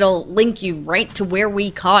 and it'll link you right to where we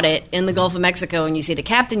caught it in the Gulf of Mexico. And you see the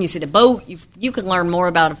captain, you see the boat. You can learn more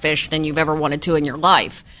about a fish than you've ever wanted to in your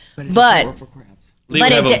life. But Lee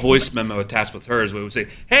would have a voice memo attached with hers where we would say,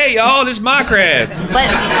 "Hey, y'all, this is my crab."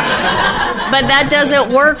 But that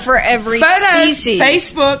doesn't work for every species.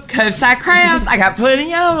 Facebook, Coveside crabs. I got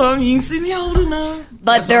plenty of them. You can see me holding them.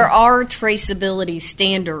 But there are traceability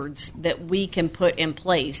standards that we can put in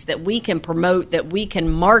place, that we can promote, that we can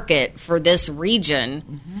market for this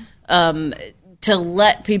region, to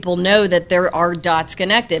let people know that there are dots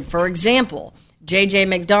connected. For example, J.J.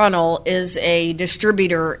 McDonnell is a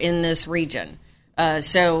distributor in this region.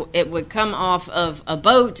 So it would come off of a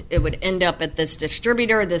boat. It would end up at this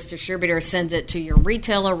distributor. This distributor sends it to your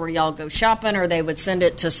retailer where y'all go shopping, or they would send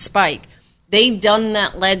it to Spike. They've done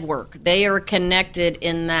that legwork. They are connected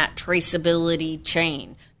in that traceability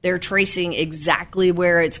chain. They're tracing exactly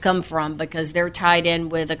where it's come from because they're tied in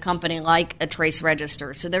with a company like a Trace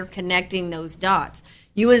Register. So they're connecting those dots.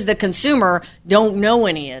 You as the consumer don't know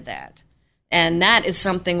any of that. And that is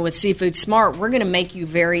something with Seafood Smart we're going to make you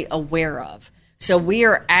very aware of. So we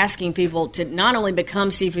are asking people to not only become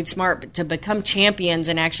Seafood Smart, but to become champions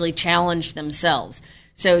and actually challenge themselves.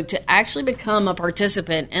 So to actually become a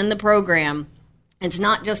participant in the program, it's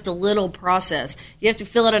not just a little process. You have to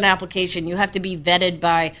fill out an application. You have to be vetted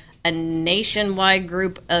by a nationwide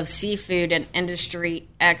group of seafood and industry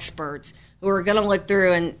experts who are going to look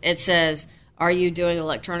through, and it says, are you doing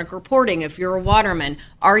electronic reporting if you're a waterman?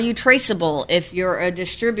 Are you traceable if you're a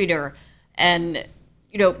distributor? And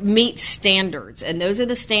meet standards. And those are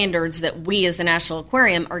the standards that we as the National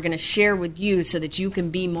Aquarium are going to share with you so that you can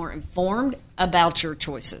be more informed about your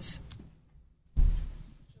choices.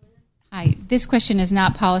 Hi, this question is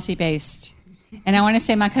not policy-based. And I want to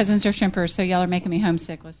say my cousins are shrimpers, so y'all are making me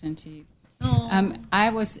homesick listening to you. I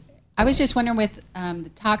was just wondering with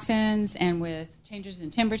the toxins and with changes in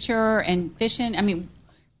temperature and fishing,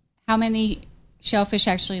 how many shellfish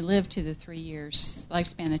actually live to the 3 years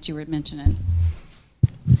lifespan that you were mentioning?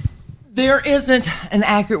 There isn't an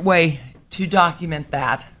accurate way to document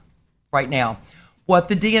that right now. What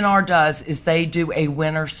the DNR does is they do a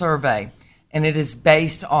winter survey, and it is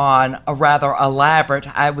based on a rather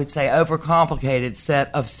elaborate, I would say overcomplicated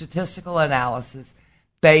set of statistical analysis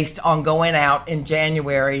based on going out in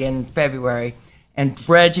January and February and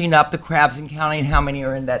dredging up the crabs and counting how many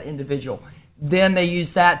are in that individual. Then they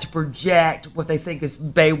use that to project what they think is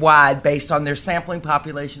bay-wide based on their sampling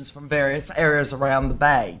populations from various areas around the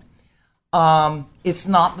bay. It's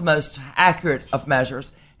not the most accurate of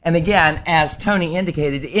measures. And again, as Tony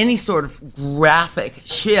indicated, any sort of graphic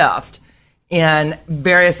shift in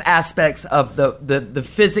various aspects of the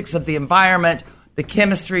physics of the environment, the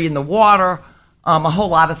chemistry in the water, a whole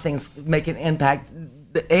lot of things make an impact.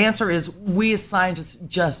 The answer is we as scientists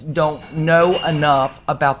just don't know enough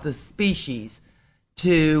about the species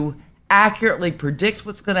to accurately predict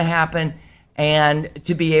what's going to happen and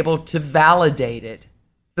to be able to validate it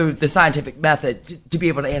through the scientific method to be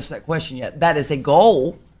able to answer that question yet. That is a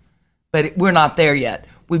goal, but we're not there yet.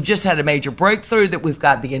 We've just had a major breakthrough that we've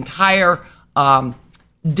got the entire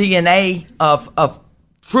DNA of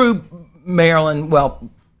true Maryland,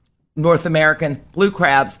 North American blue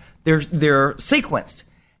crabs. They're sequenced,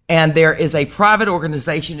 and there is a private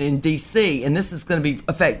organization in D.C., and this is going to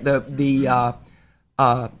affect the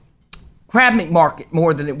crab meat market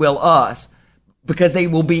more than it will us, because they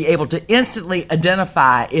will be able to instantly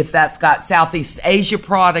identify if that's got Southeast Asia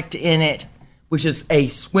product in it, which is a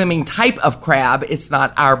swimming type of crab. It's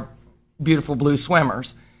not our beautiful blue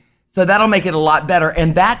swimmers. So that'll make it a lot better.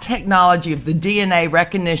 And that technology of the DNA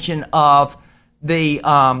recognition of the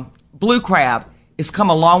blue crab has come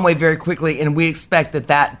a long way very quickly, and we expect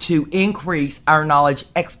that to increase our knowledge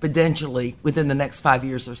exponentially within the next 5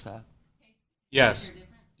 years or so. Yes.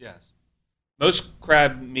 Most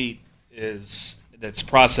crab meat that's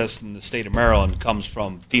processed in the state of Maryland comes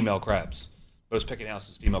from female crabs. Most picking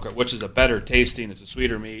houses female crab, which is a better tasting. It's a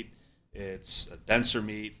sweeter meat. It's a denser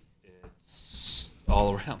meat. It's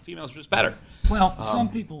all around. Females are just better. Well, some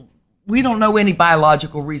people, we don't know any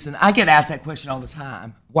biological reason. I get asked that question all the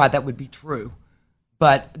time, why that would be true.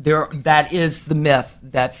 But that is the myth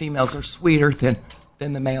that females are sweeter than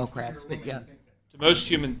the male crabs. But yeah. To most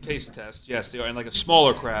human taste tests, yes, they are. And like a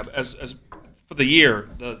smaller crab, as for the year,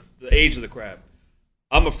 the age of the crab,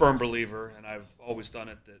 I'm a firm believer, and I've always done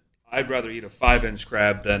it, that I'd rather eat a 5-inch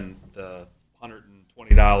crab than the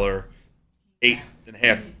 $120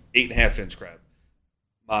 8.5-inch crab.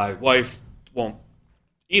 My wife won't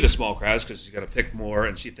eat a small crab because she's got to pick more,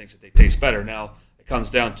 and she thinks that they taste better. Now, it comes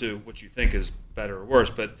down to what you think is better or worse,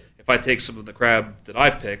 but if I take some of the crab that I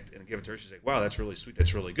picked and give it to her, she's like, wow, that's really sweet,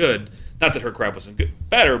 that's really good. Not that her crab wasn't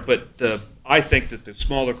better, but I think that the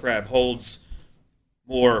smaller crab holds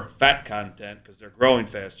more fat content because they're growing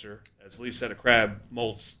faster. As Lee said, a crab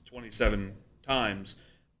molts 27 times,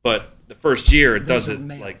 but the first year it does it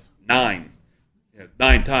like 9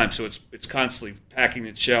 times. So it's constantly packing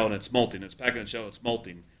its shell and it's molting. It's packing its shell and it's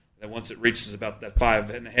molting. And then once it reaches about that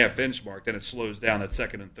 5.5-inch mark, then it slows down that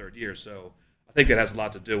second and third year. So I think that has a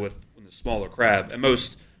lot to do with the smaller crab. And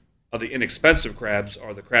most of the inexpensive crabs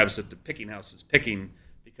are the crabs that the picking house is picking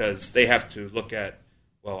because they have to look at,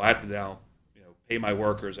 well, I have to now pay my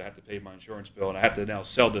workers, I have to pay my insurance bill, and I have to now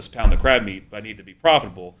sell this pound of crab meat, but I need to be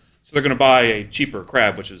profitable. So they're going to buy a cheaper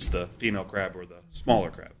crab, which is the female crab or the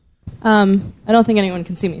smaller crab. I don't think anyone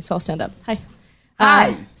can see me, so I'll stand up. Hi.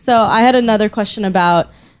 Hi. So I had another question about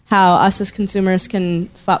how us as consumers can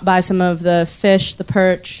buy some of the fish, the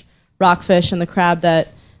perch, rockfish, and the crab that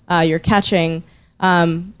you're catching.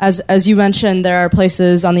 As you mentioned, there are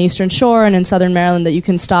places on the Eastern Shore and in Southern Maryland that you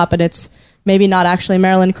can stop, and it's maybe not actually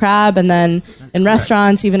Maryland crab, and then in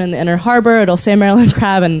restaurants, even in the Inner Harbor, it'll say Maryland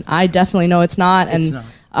crab, and I definitely know it's not. And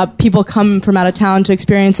people come from out of town to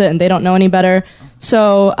experience it, and they don't know any better.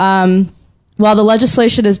 So while the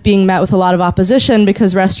legislation is being met with a lot of opposition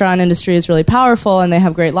because restaurant industry is really powerful and they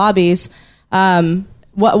have great lobbies,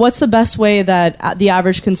 what's the best way that the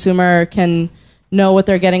average consumer can know what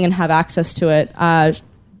they're getting and have access to it?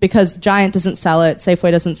 Because Giant doesn't sell it, Safeway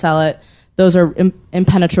doesn't sell it. Those are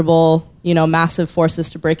impenetrable, massive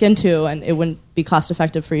forces to break into, and it wouldn't be cost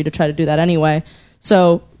effective for you to try to do that anyway.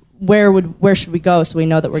 So where should we go so we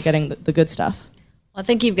know that we're getting the good stuff? I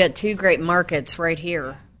think you've got two great markets right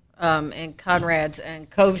here, in Conrad's and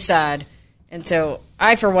Coveside. And so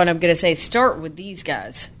I, for one, I'm going to say start with these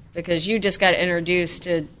guys because you just got introduced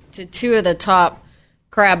to two of the top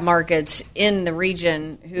crab markets in the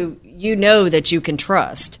region who that you can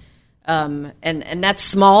trust. And that's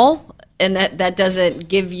small. And that doesn't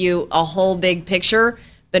give you a whole big picture.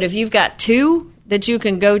 But if you've got two that you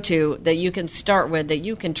can go to, that you can start with, that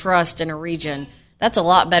you can trust in a region, that's a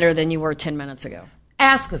lot better than you were 10 minutes ago.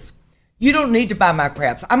 Ask us. You don't need to buy my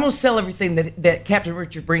crabs. I'm going to sell everything that Captain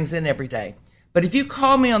Richard brings in every day. But if you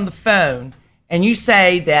call me on the phone and you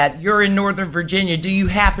say that you're in Northern Virginia, do you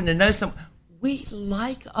happen to know some? We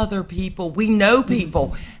like other people. We know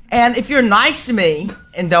people. And if you're nice to me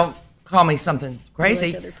and don't call me something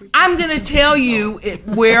crazy, I'm going to tell you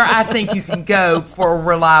where I think you can go for a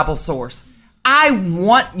reliable source. I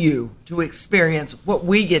want you to experience what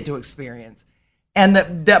we get to experience. And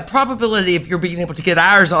the probability of your being able to get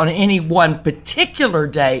ours on any one particular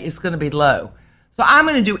day is going to be low. So I'm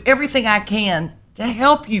going to do everything I can to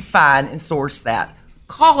help you find and source that.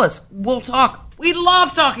 Call us. We'll talk. We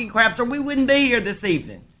love talking crabs, or we wouldn't be here this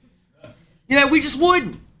evening. We just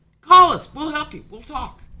wouldn't. Call us. We'll help you. We'll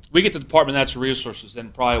talk. We get the Department of Natural Resources in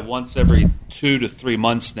probably once every 2 to 3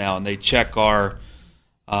 months now, and they check our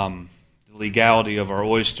the legality of our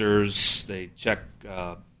oysters. They check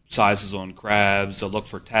sizes on crabs. They'll look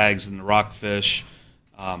for tags in the rockfish.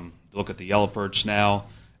 Look at the yellow perch now.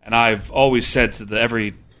 And I've always said to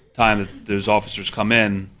every time that those officers come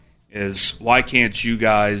in is, why can't you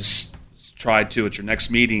guys try to, at your next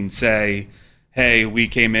meeting, say, hey, we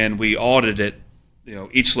came in, we audited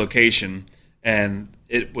each location, and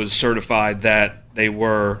it was certified that they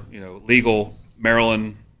were legal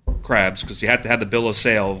Maryland crabs, because you have to have the bill of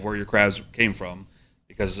sale of where your crabs came from,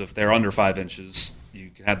 because if they're under 5 inches, you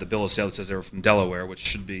can have the bill of sale that says they were from Delaware, which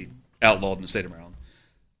should be outlawed in the state of Maryland.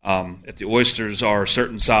 If the oysters are a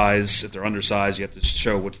certain size, if they're undersized, you have to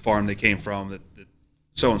show what farm they came from,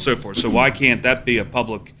 so on and so forth. So why can't that be a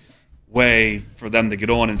public way for them to get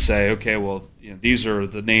on and say, okay, well, these are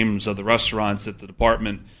the names of the restaurants that the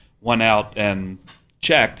department went out and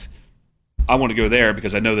checked. I want to go there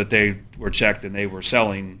because I know that they were checked and they were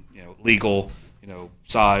selling, legal,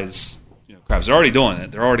 size, crabs. They're already doing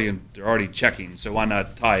it. They're already checking. So why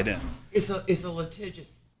not tie it in? It's a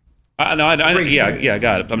litigious. I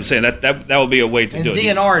got it. I'm saying that would be a way to do it.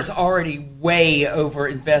 DNR is already way over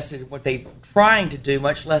invested in what they're trying to do,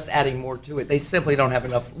 much less adding more to it. They simply don't have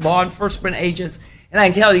enough law enforcement agents. And I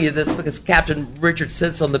can tell you this because Captain Richard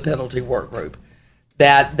sits on the penalty work group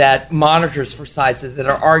that monitors for sizes that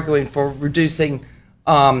are arguing for reducing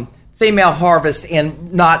female harvest,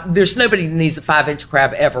 and there's nobody that needs a 5-inch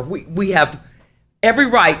crab ever. We have every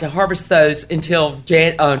right to harvest those until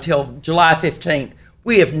July 15th.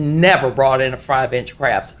 We have never brought in a 5-inch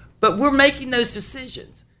crabs, but we're making those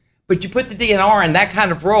decisions. But you put the DNR in that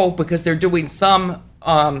kind of role because they're doing some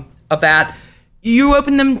of that. You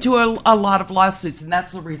open them to a lot of lawsuits, and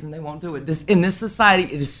that's the reason they won't do it. In this society,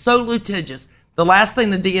 it is so litigious. The last thing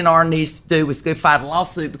the DNR needs to do is go fight a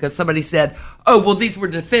lawsuit because somebody said, oh, well, these were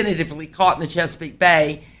definitively caught in the Chesapeake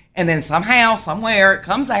Bay, and then somehow, somewhere, it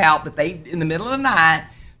comes out that they, in the middle of the night,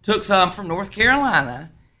 took some from North Carolina.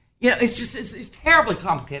 It's terribly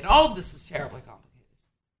complicated. All of this is terribly complicated.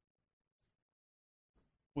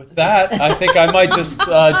 With that, I think I might just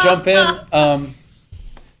jump in.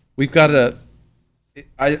 We've got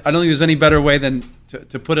I don't think there's any better way than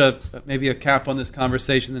to put maybe a cap on this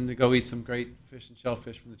conversation than to go eat some great fish and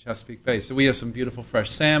shellfish from the Chesapeake Bay. So we have some beautiful fresh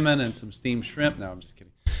salmon and some steamed shrimp. No, I'm just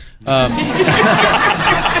kidding.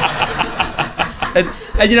 And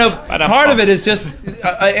part of it is just,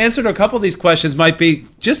 I answered a couple of these questions, might be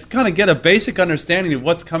just kind of get a basic understanding of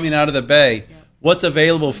what's coming out of the bay, what's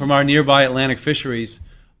available from our nearby Atlantic fisheries.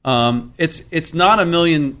 It's not a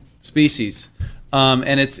million species,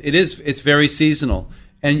 and it's very seasonal.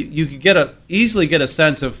 And you could easily get a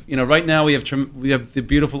sense of, right now we have the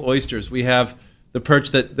beautiful oysters, we have the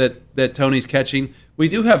perch that Tony's catching. We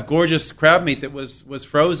do have gorgeous crab meat that was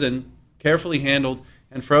frozen, carefully handled,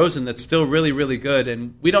 and frozen, that's still really, really good.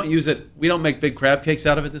 And we don't use it, we don't make big crab cakes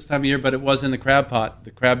out of it this time of year, but it was in the crab pot,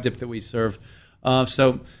 the crab dip that we serve.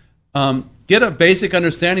 So get a basic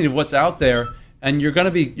understanding of what's out there, and you're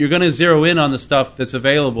going to zero in on the stuff that's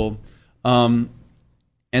available. And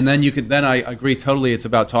then I agree totally, it's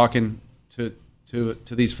about talking to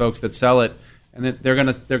these folks that sell it, and they're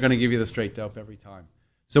going to give you the straight dope every time.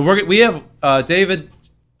 So we have David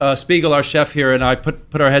Spiegel, our chef here, and I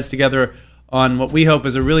put our heads together on what we hope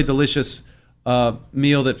is a really delicious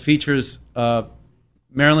meal that features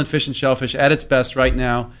Maryland fish and shellfish at its best right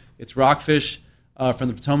now. It's rockfish from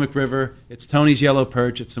the Potomac River. It's Tony's yellow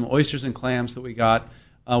perch. It's some oysters and clams that we got.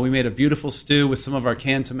 We made a beautiful stew with some of our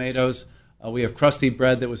canned tomatoes. We have crusty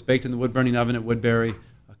bread that was baked in the wood-burning oven at Woodbury,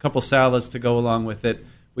 a couple salads to go along with it.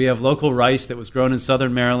 We have local rice that was grown in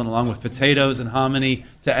southern Maryland along with potatoes and hominy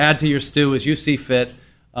to add to your stew as you see fit.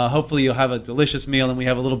 Hopefully you'll have a delicious meal, and we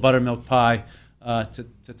have a little buttermilk pie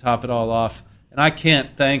to top it all off. And I can't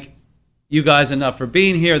thank you guys enough for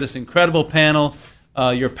being here, this incredible panel.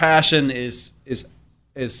 Your passion is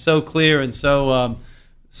so clear and so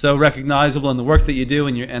recognizable in the work that you do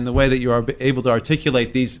and the way that you are able to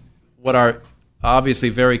articulate these, what are obviously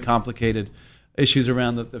very complicated issues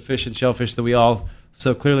around the fish and shellfish that we all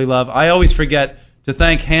so clearly love. I always forget to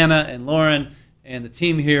thank Hannah and Lauren and the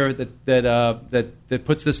team here that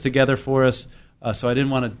puts this together for us. So I didn't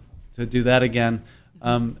want to do that again.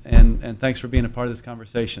 And thanks for being a part of this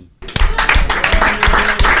conversation.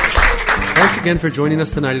 Thanks again for joining us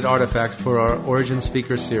tonight at Artifacts for our Origin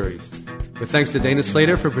Speaker Series. With thanks to Dana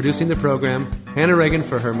Slater for producing the program, Hannah Reagan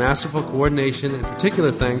for her masterful coordination, and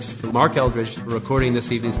particular thanks to Mark Eldridge for recording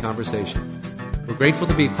this evening's conversation. We're grateful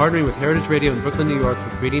to be partnering with Heritage Radio in Brooklyn, New York for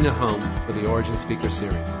creating a home for the Origin Speaker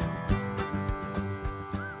Series.